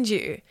commend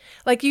you.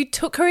 Like, you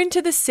took her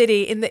into the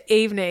city in the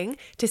evening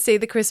to see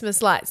the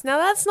Christmas lights. Now,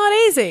 that's not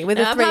easy with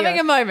Now, a I'm 3-year. having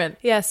a moment.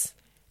 Yes.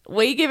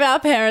 We give our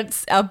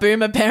parents, our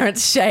boomer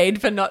parents,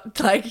 shade for not,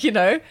 like, you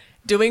know,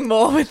 doing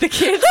more with the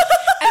kids.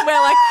 And we're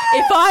like,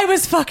 if I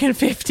was fucking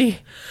 50,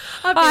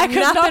 I could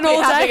not napping be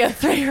all having day. a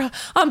 3-year-old.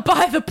 I'm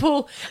by the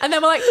pool. And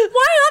then we're like,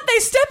 why aren't they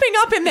stepping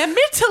up in their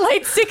mid to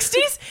late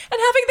 60s and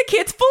having the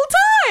kids full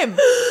time?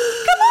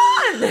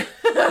 Come on.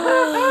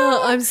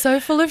 Oh, I'm so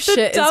full of shit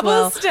as Double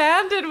well.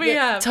 standard we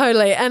have.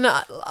 Totally. And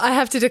I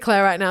have to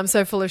declare right now, I'm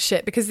so full of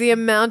shit because the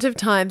amount of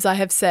times I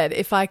have said,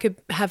 if I could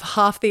have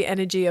half the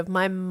energy of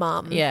my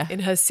mum Yeah. in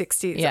her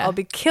 60s, Yeah. I'll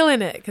be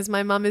killing it because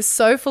my mum is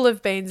so full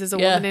of beans as a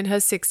Yeah. woman in her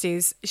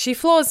 60s. She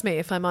floors me,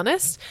 if I'm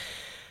honest.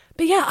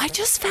 But yeah, I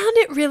just found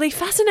it really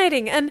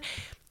fascinating. And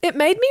it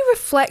made me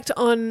reflect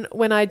on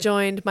when I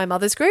joined my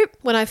mother's group,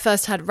 when I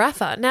first had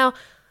Rafa. Now,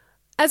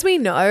 as we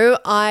know,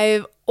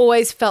 I've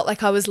always felt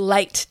like I was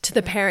late to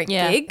the parent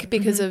Yeah. gig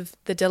because of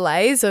the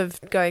delays of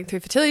going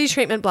through fertility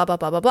treatment, blah, blah,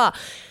 blah, blah, blah.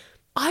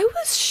 I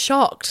was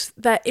shocked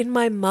that in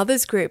my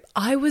mother's group,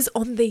 I was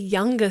on the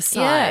younger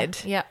side.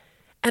 Yeah.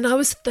 And I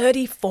was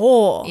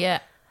 34. Yeah.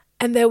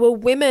 And there were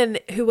women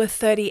who were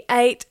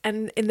 38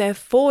 and in their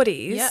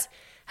 40s Yep.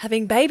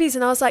 having babies.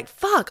 And I was like,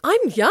 fuck,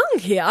 I'm young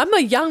here. I'm a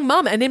young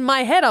mum. And in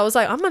my head, I was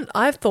like,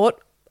 I've thought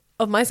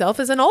of myself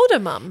as an older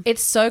mum.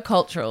 It's so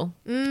cultural.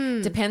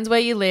 Depends where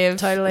you live,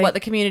 Totally. what the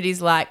community's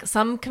like.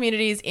 Some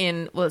communities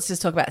well, let's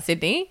just talk about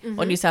Sydney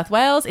or New South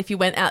Wales. If you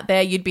went out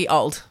there, you'd be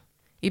old.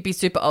 You'd be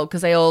super old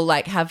because they all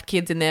like have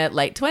kids in their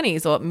late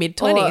 20s or mid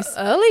 20s.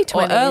 Or early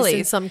 20s Or early.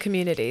 in some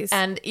communities.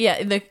 And yeah,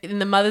 in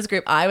the mother's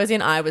group I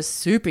was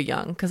super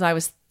young because I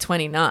was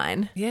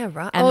 29. Yeah,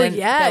 right. And Oh, then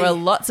yeah. there were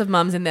lots of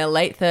mums in their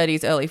late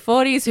 30s, early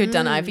 40s who'd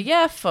done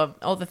IVF or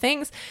all the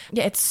things.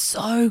 Yeah, it's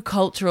so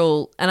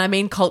cultural. And I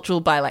mean cultural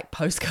by like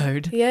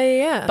postcode,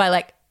 yeah. by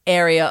like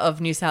area of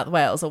New South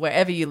Wales or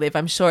wherever you live.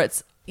 I'm sure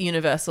it's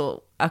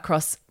universal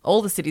across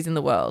all the cities in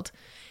the world.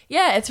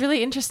 Yeah, it's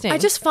really interesting. I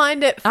just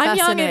find it I'm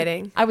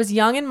fascinating. young. I was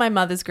young in my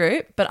mother's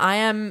group, but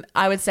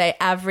I would say,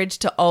 average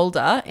to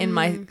older in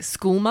my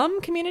school mum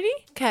community.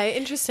 Okay,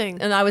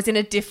 interesting. And I was in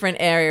a different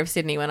area of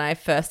Sydney when I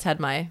first had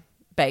my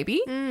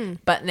baby.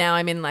 But now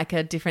I'm in like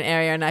a different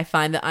area and I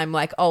find that I'm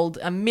like old,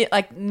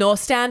 like more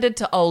standard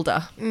to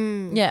older.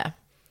 Yeah.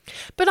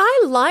 But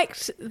I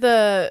liked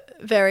the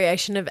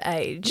variation of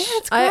age. Yeah,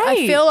 it's I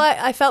great.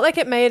 I felt like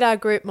it made our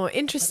group more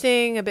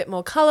interesting, a bit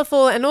more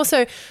colourful, and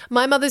also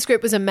my mother's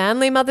group was a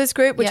Manly mothers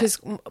group, which Yeah. is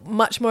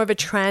much more of a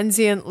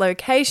transient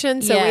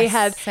location. So we Yes,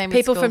 had same at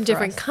people school from for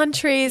different us.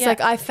 countries. Yeah.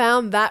 Like I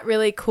found that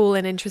really cool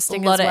and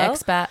interesting A lot as well. of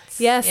expats.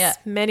 Yes, Yeah.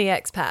 many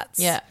expats.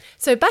 Yeah.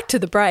 So back to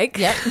the break.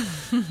 Yep.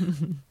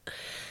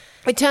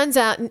 It turns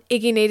out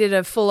Iggy needed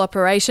a full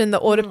operation. The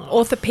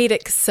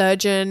orthopedic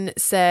surgeon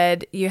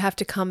said you have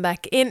to come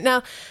back in.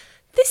 Now,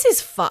 this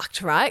is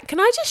fucked, right? Can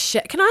I just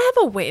can I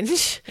have a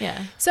whinge?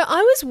 Yeah. So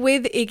I was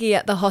with Iggy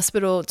at the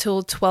hospital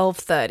till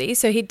 12:30.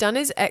 So he'd done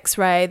his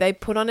x-ray. They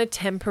put on a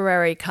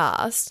temporary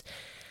cast.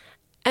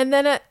 And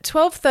then at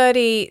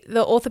 12:30,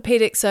 the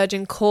orthopedic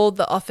surgeon called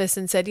the office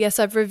and said, yes,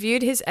 I've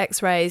reviewed his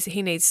x-rays.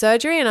 He needs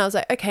surgery. And I was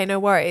like, okay, no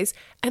worries.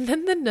 And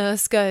then the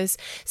nurse goes,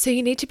 so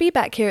you need to be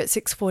back here at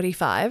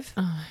 6:45.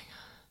 Oh my God.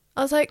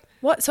 I was like,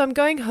 what? So I'm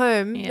going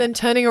home, then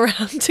turning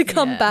around to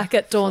come Yeah. back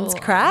at dawn's Full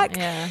on. crack.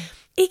 Yeah.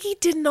 Iggy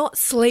did not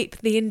sleep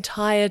the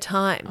entire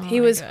time. He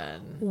my was God.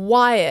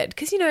 wired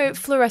because, you know,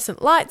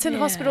 fluorescent lights in Yeah,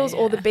 hospitals,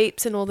 all the yeah.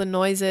 beeps and all the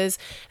noises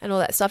and all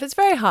that stuff. It's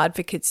very hard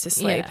for kids to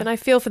sleep Yeah. and I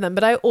feel for them.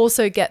 But I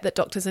also get that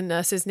doctors and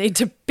nurses need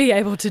to be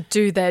able to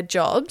do their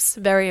jobs.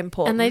 Very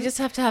important. And they just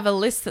have to have a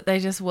list that they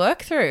just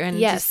work through and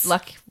Yes. just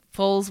luck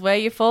falls where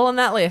you fall on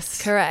that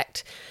list.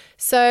 Correct.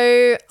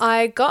 So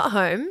I got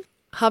home.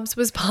 Hubs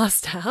was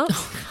passed out.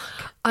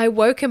 I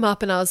woke him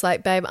up and I was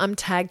like, babe, I'm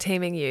tag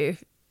teaming you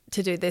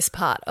to do this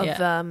part of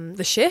Yeah.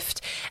 the shift.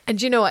 And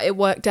you know what? It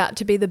worked out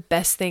to be the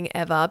best thing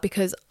ever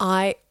because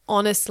I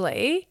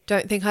honestly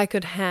don't think I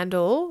could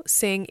handle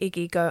seeing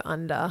Iggy go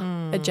under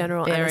a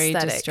general Very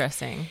anesthetic.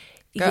 distressing.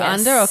 Go Yes.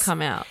 under or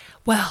come out?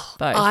 Well,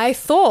 Both. I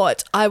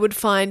thought I would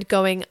find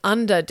going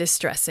under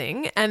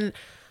distressing, and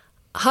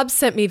Hub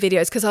sent me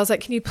videos because I was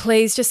like, can you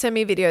please just send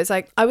me videos?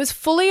 Like, I was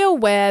fully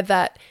aware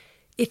that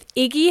if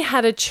Iggy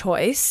had a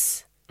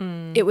choice,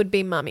 it would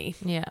be Mummy.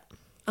 Yeah.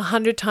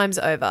 100 times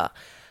over.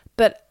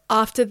 But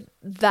after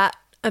that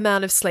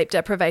amount of sleep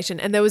deprivation,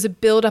 and there was a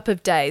build-up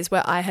of days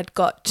where I had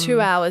got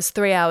 2 hours,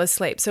 3 hours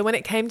sleep. So when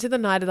it came to the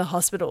night of the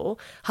hospital,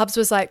 Hubs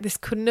was like, this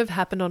couldn't have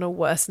happened on a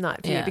worse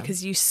night for you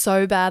because you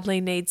so badly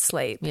need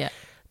sleep. Yeah.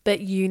 But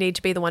you need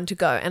to be the one to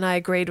go. And I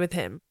agreed with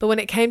him. But when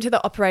it came to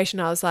the operation,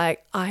 I was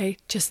like, I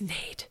just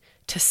need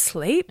to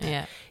sleep.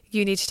 Yeah.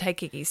 You need to take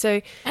Iggy.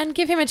 So And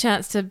give him a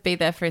chance to be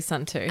there for his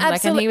son too. Like, and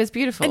Absolutely. he was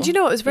beautiful. And you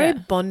know, it was very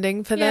Yeah.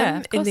 bonding for Yeah, them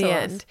of in course the it was.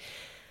 end.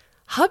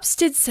 Hubs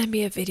did send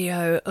me a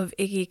video of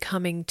Iggy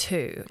coming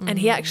to, and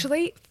he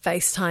actually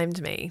FaceTimed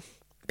me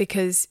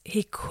because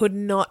he could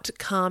not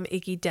calm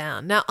Iggy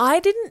down. Now, I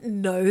didn't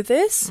know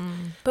this,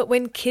 but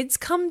when kids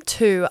come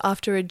to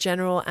after a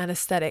general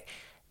anesthetic,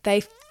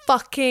 they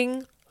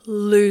fucking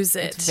lose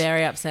it. It's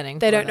very upsetting.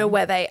 They for don't know them.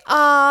 where they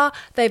are.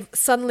 They've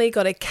suddenly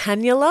got a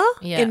cannula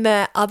Yeah. in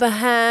their other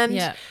hand,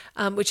 Yeah.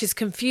 which is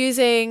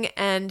confusing,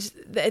 and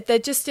they're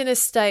just in a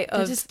state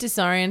They're of just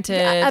disoriented.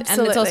 Yeah, And it's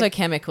absolutely. also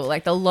chemical.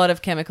 Like, a lot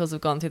of chemicals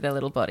have gone through their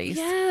little bodies.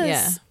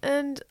 Yes.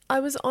 And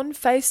I was on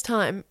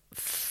FaceTime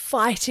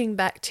fighting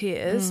back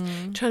tears,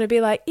 Mm. trying to be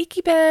like,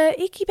 Icky Bear,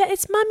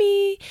 it's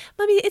Mummy.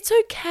 Mummy, it's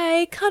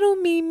okay. Cuddle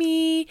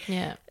Mimi.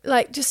 Yeah.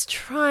 Like, just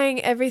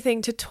trying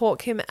everything to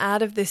talk him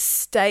out of this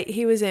state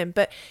he was in.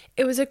 But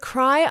it was a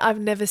cry I've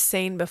never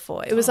seen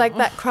before. It was like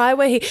that cry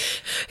where he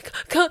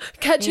can't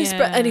catch his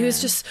breath, and he was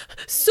Yeah. just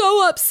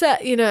so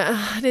upset, you know,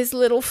 and his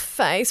little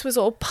face was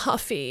all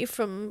puffy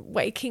from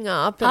waking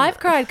up. And I've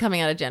cried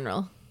coming out of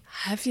general.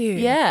 have you?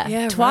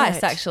 Yeah. Twice,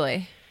 right.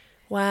 actually.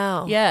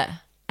 Wow. Yeah.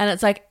 And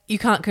it's like, you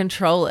can't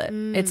control it.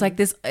 It's like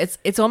this,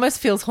 it's almost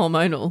feels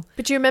hormonal.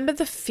 But do you remember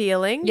the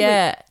feeling?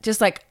 Yeah.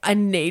 Just like, I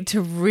need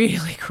to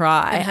really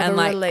cry. And have a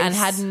like, release. and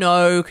had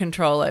no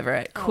control over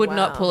it. Could wow.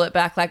 not pull it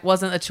back. Like,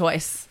 wasn't a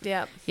choice.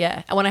 Yeah.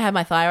 Yeah. And when I had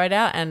my thyroid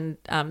out and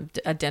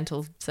a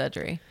dental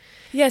surgery.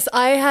 Yes,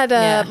 I had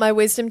Yeah. my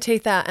wisdom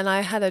teeth out, and I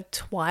had a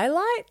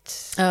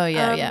twilight. Oh,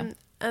 yeah, yeah.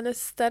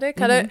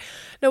 Anesthetic. I don't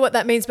know what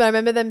that means, but I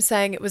remember them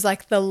saying it was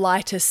like the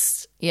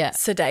lightest Yeah.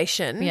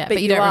 sedation. Yeah, but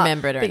you don't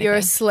remember it or But you're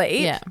anything.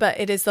 asleep. Yeah. But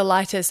it is the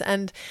lightest.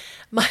 And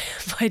my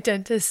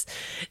dentist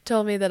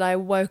told me that I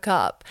woke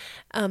up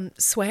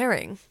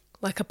swearing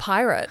like a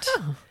pirate.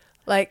 Oh.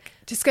 Like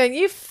just going,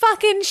 you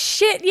fucking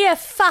shit, yeah,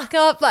 fuck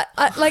up.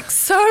 Like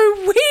so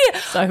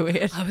weird. So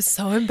weird. I was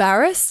so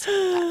embarrassed.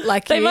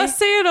 Like They you. must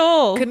see it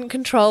all. Couldn't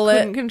control it.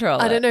 Couldn't control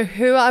I it. don't know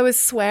who I was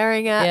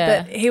swearing at,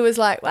 Yeah. but he was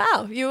like,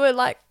 wow, you were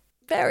like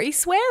very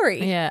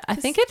sweary. Yeah, I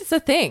think it's a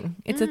thing.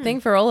 It's a thing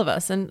for all of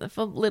us, and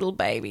for little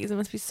babies, it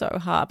must be so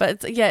hard.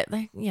 But it's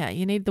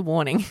you need the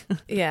warning.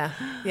 Yeah.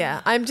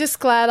 I'm just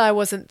glad I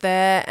wasn't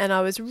there, and I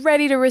was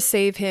ready to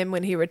receive him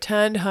when he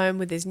returned home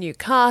with his new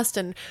cast,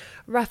 and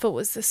Rafa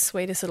was the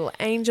sweetest little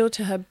angel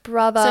to her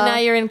brother. So now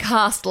you're in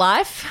cast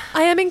life.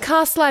 I am in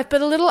cast life,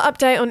 but a little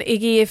update on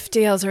Iggy if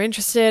DLs are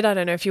interested. I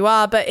don't know if you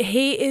are, but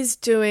he is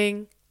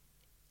doing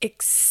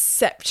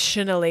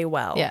exceptionally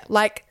well. Yeah.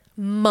 Like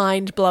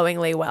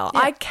mind-blowingly well.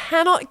 I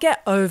cannot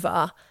get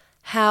over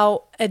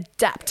how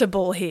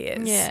adaptable he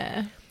is.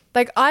 Yeah.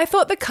 Like, I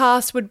thought the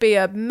cast would be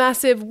a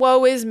massive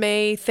woe is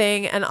me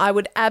thing, and I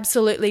would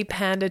absolutely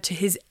pander to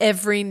his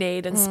every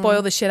need and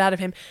spoil the shit out of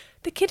him.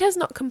 The kid has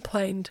not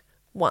complained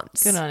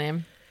once. Good on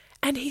him.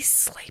 And he's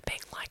sleeping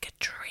like a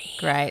dream.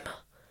 Great.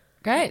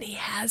 And he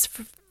has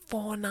for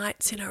 4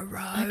 nights in a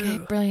row. Okay,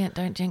 brilliant.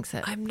 Don't jinx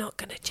it. I'm not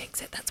going to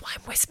jinx it. That's why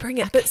I'm whispering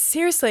it. But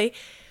seriously,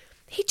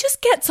 he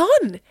just gets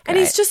on. And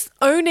he's Great. just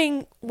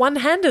owning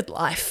one-handed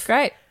life.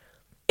 Great.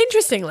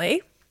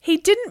 Interestingly, he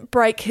didn't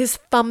break his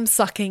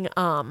thumb-sucking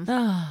arm.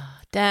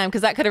 Damn,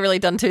 because that could have really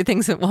done two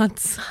things at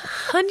once.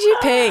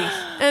 100p.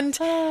 And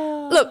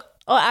look,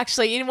 Or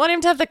actually, you want him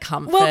to have the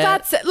comfort. well,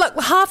 that's it. Look,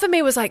 half of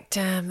me was like,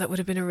 damn, that would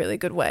have been a really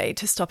good way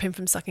to stop him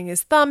from sucking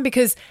his thumb,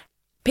 because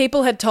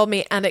people had told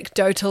me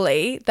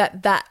anecdotally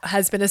that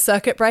has been a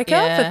circuit breaker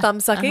Yeah, for thumb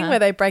sucking, where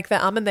they break their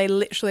arm and they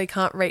literally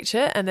can't reach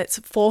it, and it's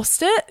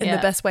forced it in the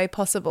Yeah. best way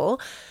possible.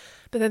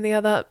 But then the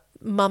other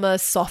mama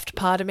soft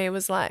part of me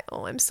was like,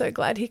 oh, I'm so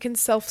glad he can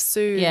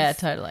self-soothe. Yeah,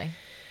 totally.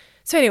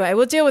 So anyway,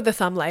 we'll deal with the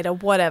thumb later,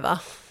 whatever.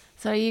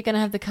 So are you going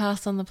to have the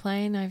cast on the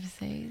plane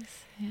overseas?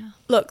 Yeah.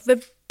 Look,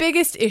 the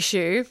biggest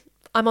issue,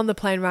 I'm on the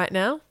plane right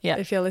now, Yeah.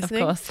 if you're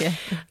listening. Of course, yeah.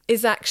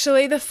 Is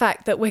actually the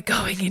fact that we're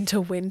going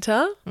into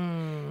winter,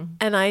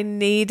 and I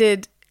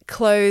needed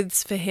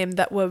clothes for him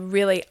that were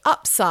really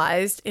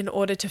upsized in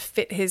order to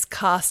fit his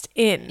cast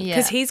in, Yeah.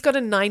 because he's got a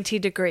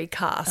 90-degree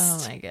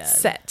cast Oh my God.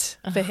 set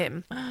for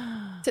him.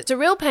 So it's a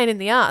real pain in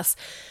the ass.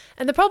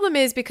 And the problem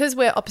is, because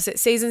we're opposite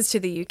seasons to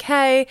the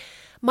UK,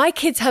 my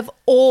kids have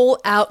all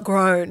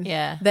outgrown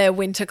Yeah. their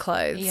winter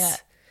clothes. Yeah.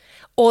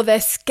 Or they're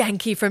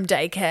skanky from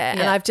daycare. And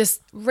Yeah. I've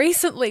just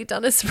recently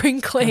done a spring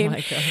clean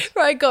my God.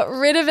 where I got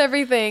rid of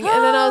everything.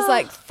 And then I was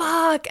like,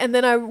 fuck. And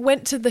then I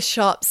went to the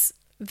shops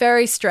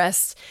very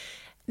stressed,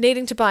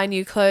 needing to buy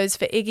new clothes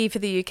for Iggy for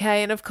the UK.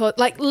 And of course,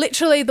 like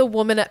literally the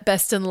woman at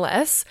Best and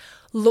Less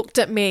looked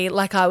at me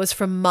like I was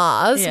from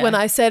Mars Yeah. when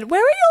I said,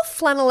 "Where are your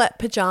flannelette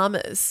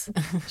pajamas?"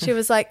 She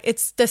was like,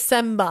 "It's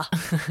December."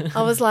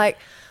 I was like,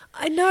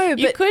 "I know,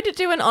 You but could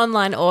do an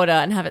online order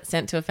and have it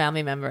sent to a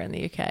family member in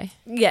the UK.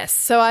 yes."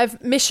 So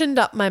I've missioned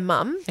up my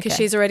mum because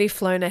Okay. she's already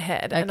flown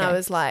ahead, and I Okay.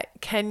 was like,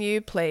 "Can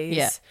you please?"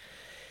 Yeah.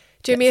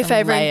 Do me a some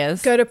favor layers.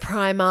 and go to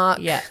Primark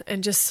Yeah.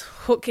 and just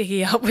hook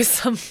Iggy up with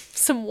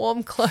some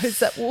warm clothes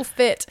that will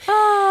fit.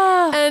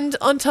 Ah. And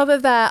on top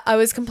of that, I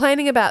was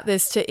complaining about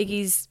this to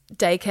Iggy's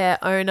daycare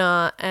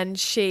owner, and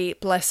she,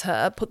 bless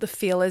her, put the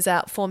feelers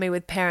out for me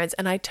with parents.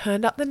 And I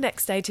turned up the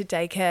next day to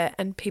daycare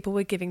and people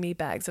were giving me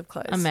bags of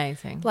clothes.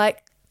 Amazing.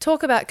 Like,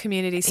 talk about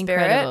community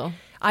spirit. Incredible.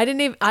 I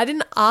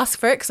didn't ask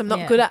for it because I'm not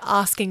Yeah. good at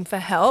asking for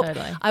help.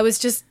 Totally. I was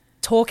just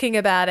talking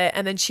about it,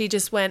 and then she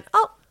just went,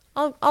 "Oh,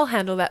 I'll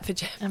handle that for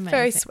Jem."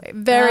 Very Amazing. sweet.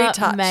 Very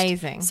touched.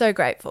 Amazing. So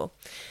grateful.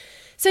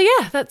 So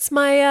yeah, that's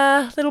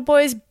my little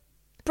boy's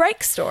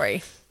break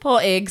story. Poor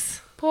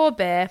Iggs. Poor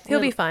bear. He'll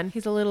be fine.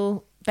 He's a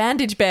little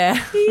bandage bear.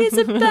 He is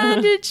a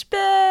bandage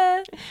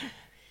bear.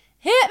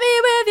 Hit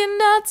me with your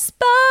nut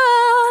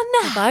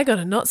spawn. I got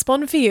a not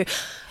spawn for you.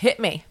 Hit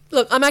me.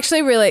 Look, I'm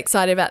actually really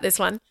excited about this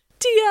one.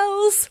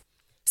 DLs.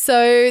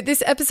 So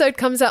this episode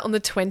comes out on the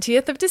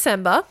 20th of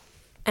December,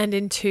 and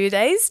in 2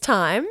 days'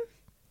 time,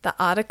 the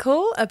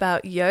article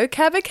about Yo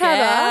Cabba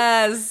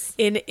Cabba Yes.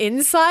 in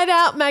Inside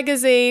Out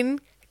magazine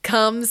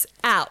comes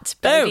out,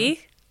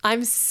 baby.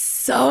 I'm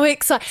so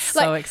excited.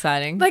 So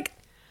exciting. Like,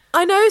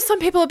 I know some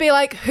people will be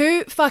like,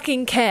 "Who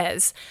fucking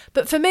cares?"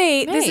 But for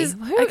me, this Me? is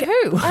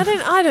Who?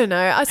 I don't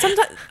know. I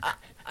sometimes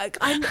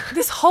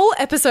this whole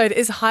episode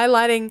is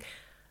highlighting,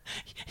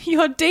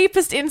 Your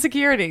deepest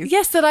insecurities.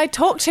 yes, that I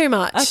talk too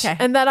much, Okay.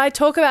 and that I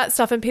talk about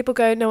stuff, and people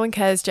go, "No one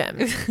cares,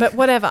 Jem." But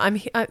whatever.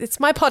 It's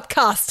my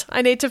podcast.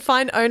 I need to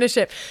find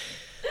ownership.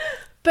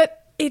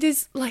 But it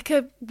is like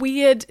a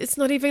weird. It's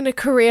not even a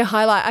career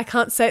highlight. I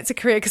can't say it's a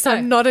career because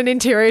I'm not an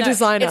interior No,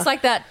 designer. It's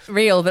like that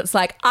reel that's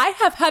like, I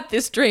have had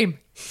this dream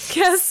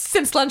yes,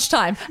 since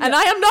lunchtime and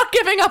I am not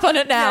giving up on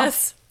it now.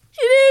 yes,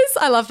 it is.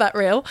 I love that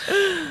reel.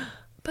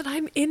 But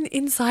I'm in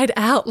Inside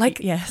Out. Like,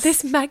 Yes.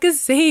 this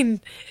magazine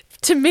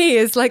to me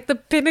is like the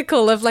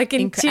pinnacle of like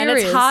And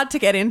interiors. it's hard to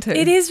get into.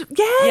 It is,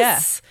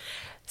 yes.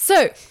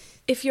 So,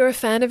 if you're a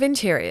fan of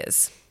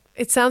interiors,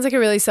 it sounds like a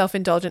really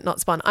self-indulgent not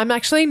spawn. I'm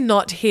actually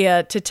not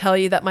here to tell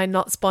you that my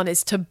not spawn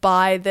is to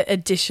buy the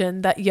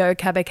edition that Yo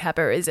Cabba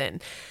Cabba is in.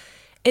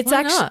 It's Why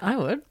actually not? I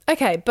would.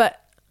 okay, but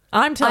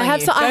I'm telling have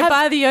you. so- I Go have-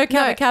 buy the Yo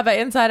Cabba no. Cabba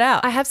Inside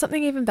Out. I have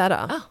something even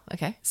better. oh,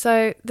 okay.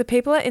 So the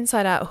people at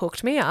Inside Out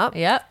hooked me up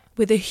Yep.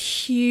 with a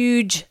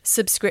huge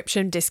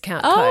subscription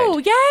discount Oh,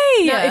 code.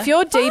 yay. Now, if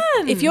you're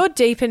Fun.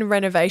 deep in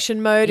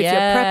renovation mode, if you're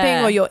Yeah.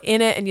 prepping or you're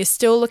in it and you're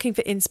still looking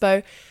for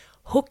inspo,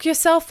 hook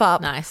yourself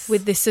up Nice.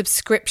 with this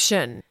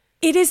subscription.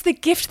 It is the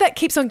gift that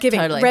keeps on giving.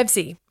 Totally.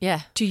 Revsy,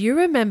 Yeah. do you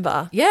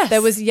remember? Yes.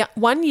 There was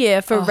 1 year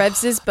for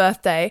Revs's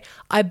birthday.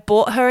 I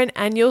bought her an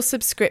annual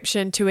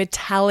subscription to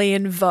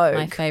Italian Vogue.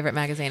 My favorite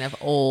magazine of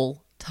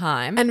all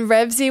time. And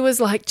Revsy was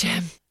like,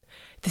 "Jem,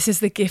 this is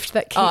the gift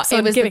that keeps it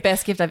on was the giving."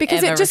 best gift I've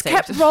because ever it just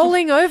received. kept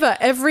rolling over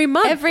every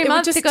month. Every It would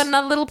month just they got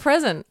another little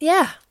present.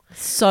 yeah.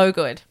 So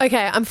good.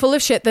 Okay, I'm full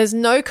of shit. There's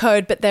no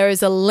code, but there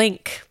is a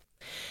link.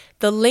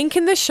 The link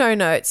in the show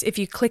notes, if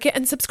you click it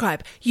and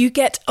subscribe, you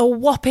get a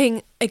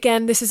whopping,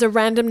 again, this is a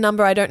random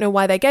number, I don't know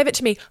why they gave it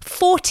to me,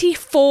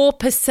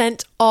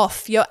 44%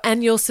 off your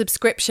annual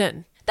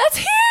subscription.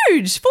 That's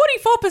huge.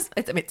 44%.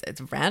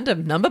 It's a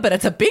random number, but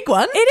it's a big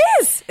one. It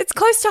is. It's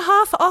close to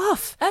half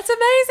off. That's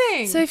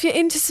amazing. So if you're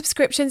into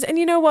subscriptions, and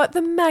you know what,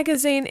 the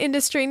magazine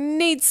industry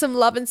needs some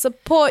love and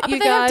support, but you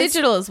they guys. have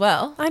digital as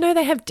well. I know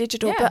they have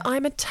digital, Yeah. but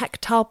I'm a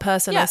tactile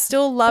person. I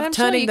still love But I'm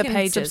sure turning you the can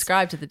pages.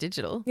 Subscribe to the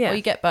digital. Yeah. Or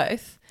you get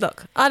both.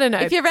 Look, I don't know.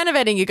 If you're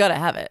renovating, you got to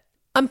have it.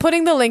 I'm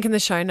putting the link in the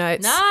show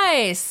notes.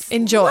 Nice.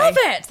 Enjoy. Love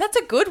it. That's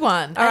a good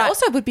one. And right.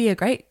 also would be a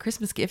great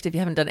Christmas gift if you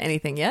haven't done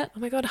anything yet. Oh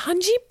my God,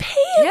 100p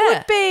it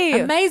would be.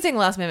 Amazing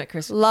last minute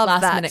Christmas. Love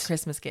last that. minute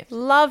Christmas gift.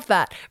 Love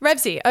that.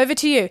 Revsy, over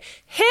to you.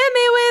 Hit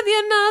me with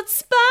your not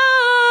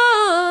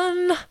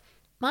spawn.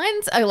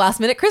 Mine's a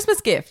last minute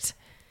Christmas gift.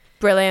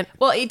 Brilliant.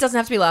 Well, it doesn't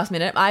have to be last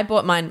minute. I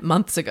bought mine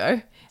months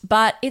ago,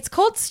 but it's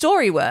called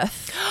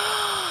Storyworth.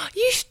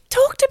 You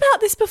talked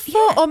about this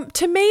before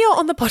to me or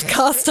on the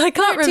podcast. I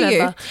can't To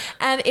remember. you.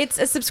 And it's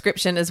a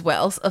subscription as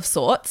well, of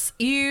sorts.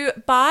 You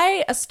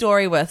buy a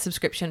Storyworth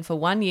subscription for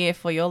 1 year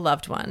for your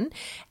loved one,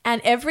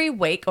 and every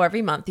week or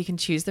every month you can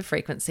choose the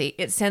frequency.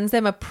 It sends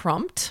them a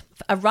prompt,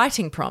 a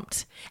writing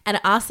prompt, and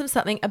it asks them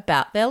something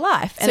about their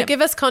life. So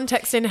give us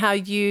context in how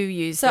you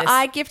use So this.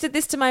 I gifted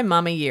this to my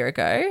mum a year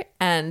ago,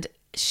 and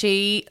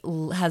she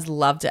has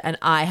loved it and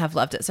I have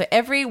loved it. So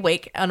every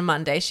week on a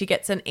Monday, she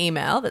gets an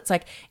email that's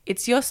like,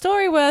 it's your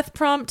Storyworth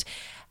prompt.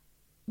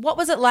 What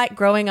was it like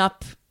growing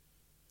up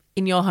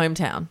in your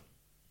hometown?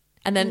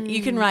 And then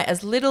you can write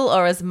as little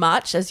or as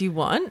much as you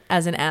want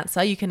as an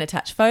answer. You can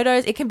attach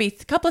photos. It can be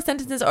a couple of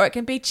sentences or it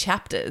can be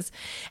chapters.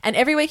 And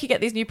every week you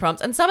get these new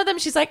prompts. And some of them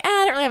she's like, I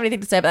don't really have anything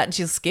to say about that. And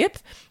she'll skip.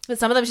 But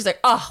some of them she's like,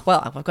 oh,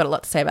 well, I've got a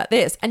lot to say about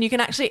this. And you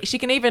can actually, she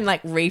can even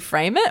like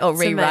reframe it or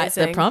rewrite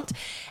the prompt.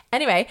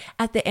 Anyway,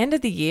 at the end of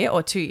the year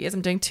or 2 years,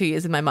 I'm doing 2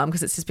 years with my mum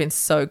because it's just been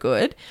so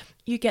good.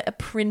 You get a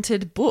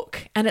printed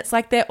book and it's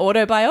like their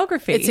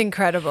autobiography. It's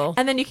incredible.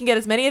 And then you can get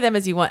as many of them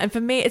as you want. And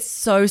for me, it's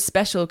so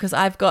special because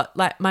I've got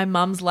like my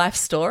mum's life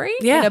story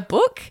in a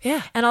book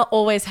and I'll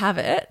always have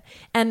it.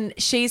 And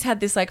she's had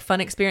this like fun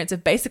experience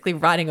of basically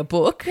writing a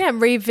book. Yeah, and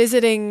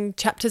revisiting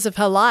chapters of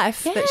her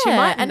life that she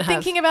might and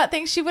thinking about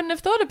things she wouldn't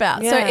have thought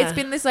about. So it's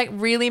been this like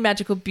really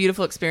magical,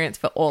 beautiful experience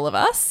for all of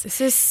us.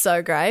 This is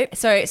so great.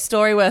 So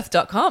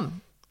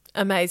Storyworth.com.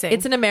 Amazing.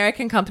 It's an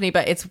American company,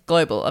 but it's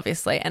global,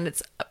 obviously, and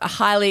it's a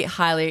highly,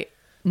 highly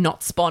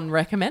not Spawn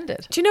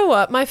recommended. Do you know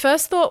what? My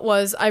first thought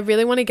was I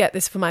really want to get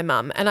this for my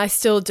mum, and I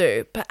still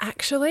do. But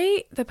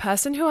actually, the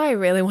person who I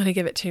really want to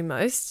give it to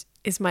most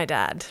is my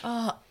dad.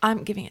 Oh,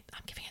 I'm giving it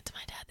to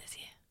my dad this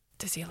year.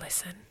 Does he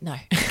listen? No.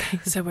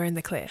 So we're in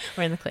the clear.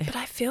 We're in the clear. But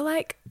I feel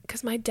like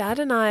because my dad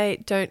and I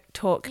don't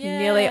talk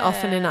nearly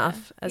often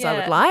enough as I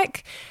would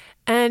like.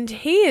 And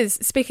he is,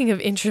 speaking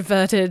of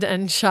introverted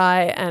and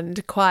shy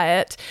and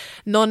quiet,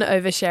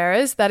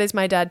 non-oversharers, that is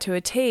my dad to a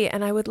T.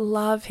 And I would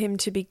love him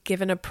to be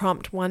given a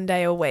prompt one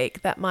day a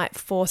week that might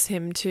force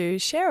him to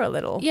share a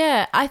little.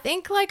 Yeah, I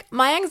think like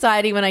my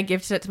anxiety when I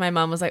gifted it to my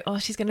mum was like, oh,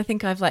 she's going to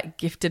think I've like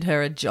gifted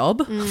her a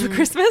job for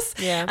Christmas.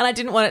 Yeah. And I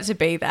didn't want it to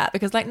be that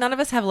because like none of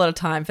us have a lot of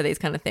time for these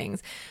kind of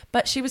things.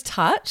 But she was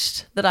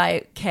touched that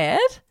I cared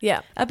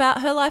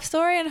about her life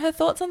story and her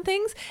thoughts on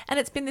things. And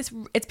it's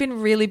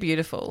been really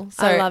beautiful.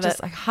 So I love it.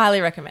 I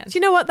highly recommend. Do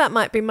you know what? That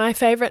might be my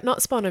favourite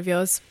not Spawn of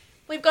yours.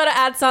 We've got to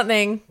add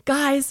something.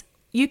 Guys,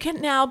 you can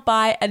now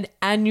buy an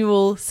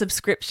annual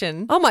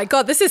subscription. Oh my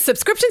God, this is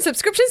subscription Yeah,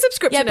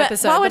 but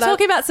episode. while we're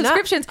talking about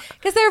subscriptions,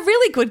 because they're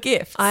really good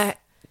gifts. I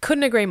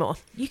couldn't agree more.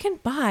 You can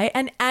buy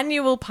an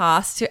annual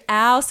pass to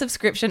our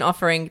subscription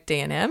offering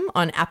D&M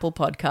on Apple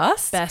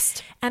Podcasts.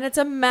 Best. And it's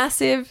a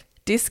massive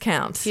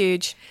discount.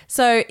 Huge.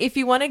 So if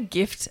you want to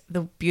gift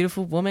the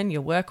beautiful woman,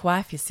 your work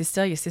wife, your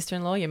sister, your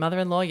sister-in-law, your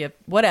mother-in-law, your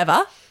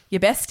whatever, your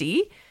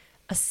bestie,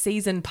 a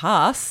season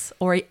pass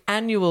or an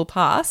annual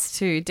pass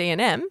to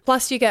D&M.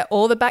 Plus you get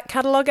all the back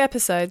catalogue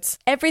episodes.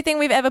 Everything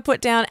we've ever put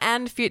down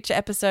and future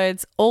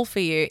episodes, all for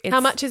you. It's How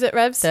much is it,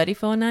 Revs?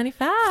 $34.95.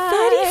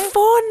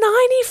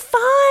 $34.95.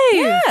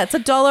 Yeah, it's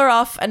 $1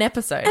 off an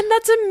episode. And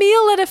that's a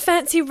meal at a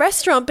fancy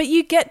restaurant, but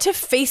you get to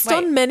feast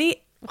on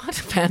many... What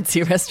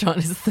fancy restaurant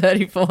is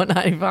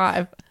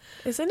 $34.95?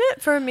 Isn't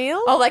it for a meal?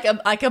 Oh, like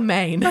a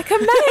main. Like a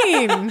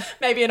main.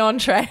 Maybe an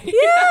entree.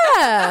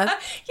 Yeah.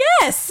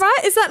 Yes. Right?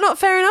 Is that not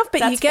fair enough?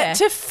 But That's you get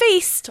fair. to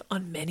feast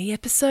on many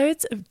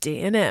episodes of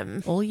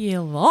D&M. All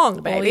year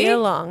long, baby. All year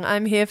long.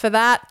 I'm here for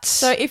that.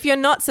 So if you're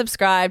not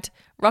subscribed,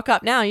 rock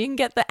up now. You can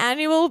get the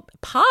annual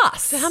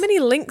pass. So how many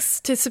links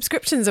to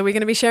subscriptions are we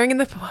going to be sharing in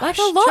the Like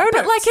a lot,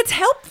 but like it's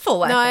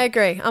helpful. I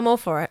agree. I'm all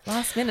for it.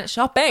 Last minute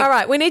shopping. All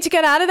right, we need to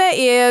get out of their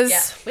ears.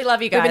 Yeah, we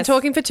love you guys. We've been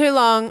talking for too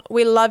long.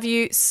 We love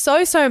you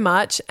so, so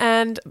much.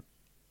 And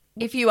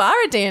if you are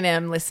a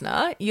D&M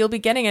listener, you'll be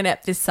getting an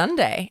ep this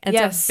Sunday. It's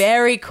Yes. a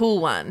very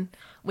cool one.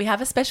 We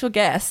have a special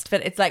guest,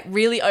 but it's like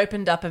really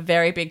opened up a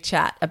very big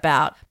chat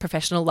about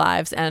professional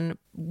lives and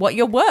what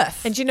you're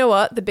worth. And you know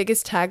what? The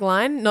biggest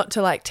tagline, not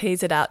to like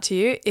tease it out to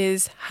you,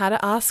 is how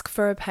to ask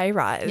for a pay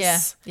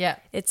rise. Yeah.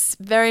 It's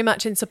very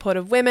much in support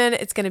of women.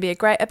 It's going to be a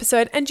great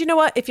episode. And you know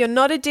what? If you're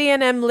not a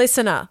D&M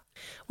listener,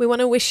 we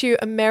want to wish you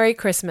a Merry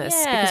Christmas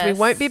because we Yes.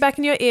 won't be back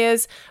in your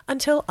ears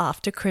until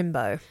after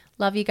Crimbo.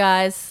 Love you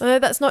guys. No,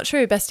 that's not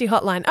true. Bestie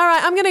hotline. All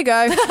right, I'm going to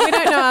go. We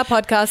don't know our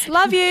podcast.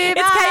 Love you. It's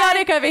Bye.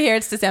 chaotic over here.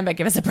 It's December.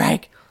 Give us a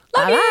break.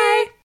 Love Bye-bye.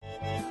 you.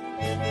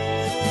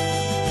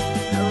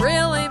 I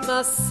really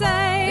must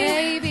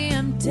say, baby,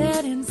 I'm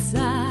dead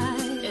inside.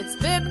 It's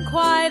been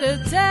quite a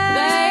day.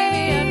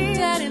 Baby, I'm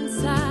dead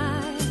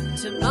inside.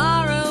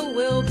 Tomorrow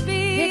will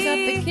be Pick up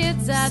the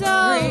kids at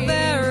so 3.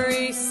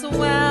 very swell.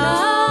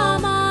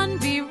 Come on,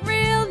 be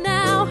real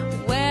now.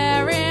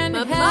 We're in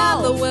My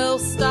hell. mother will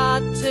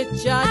start to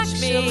judge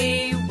Actually,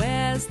 me.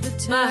 where's the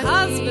turkey? My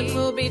husband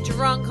will be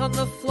drunk on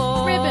the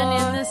floor. Ribbon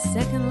in the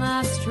second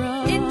last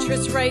drawer.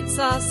 Interest rates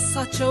are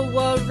such a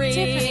worry.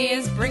 Tiffany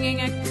is bringing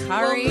a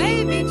Well, curry.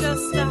 maybe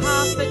just a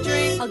half a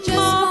drink. I'll just more.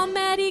 call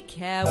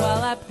Medicare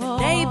while I pour.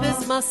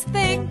 Neighbors must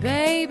think.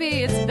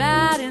 Baby, it's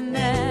bad in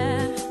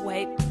there.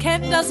 Wait,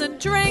 Ken doesn't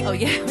drink. Oh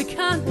yeah, we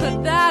can't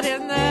put that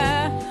in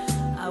there.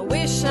 I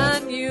wish I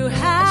knew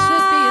how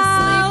should be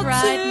asleep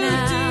right to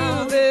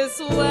now. do this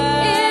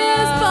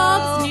well. Is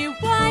Bob's new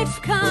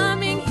wife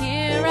coming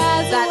here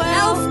as That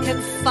well? elf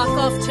can fuck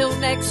off till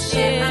next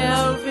year.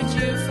 I'm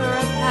overdue for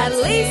a At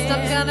patsy. least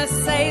I'm gonna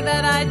say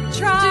that I Do we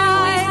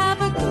tried.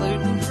 have a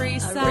gluten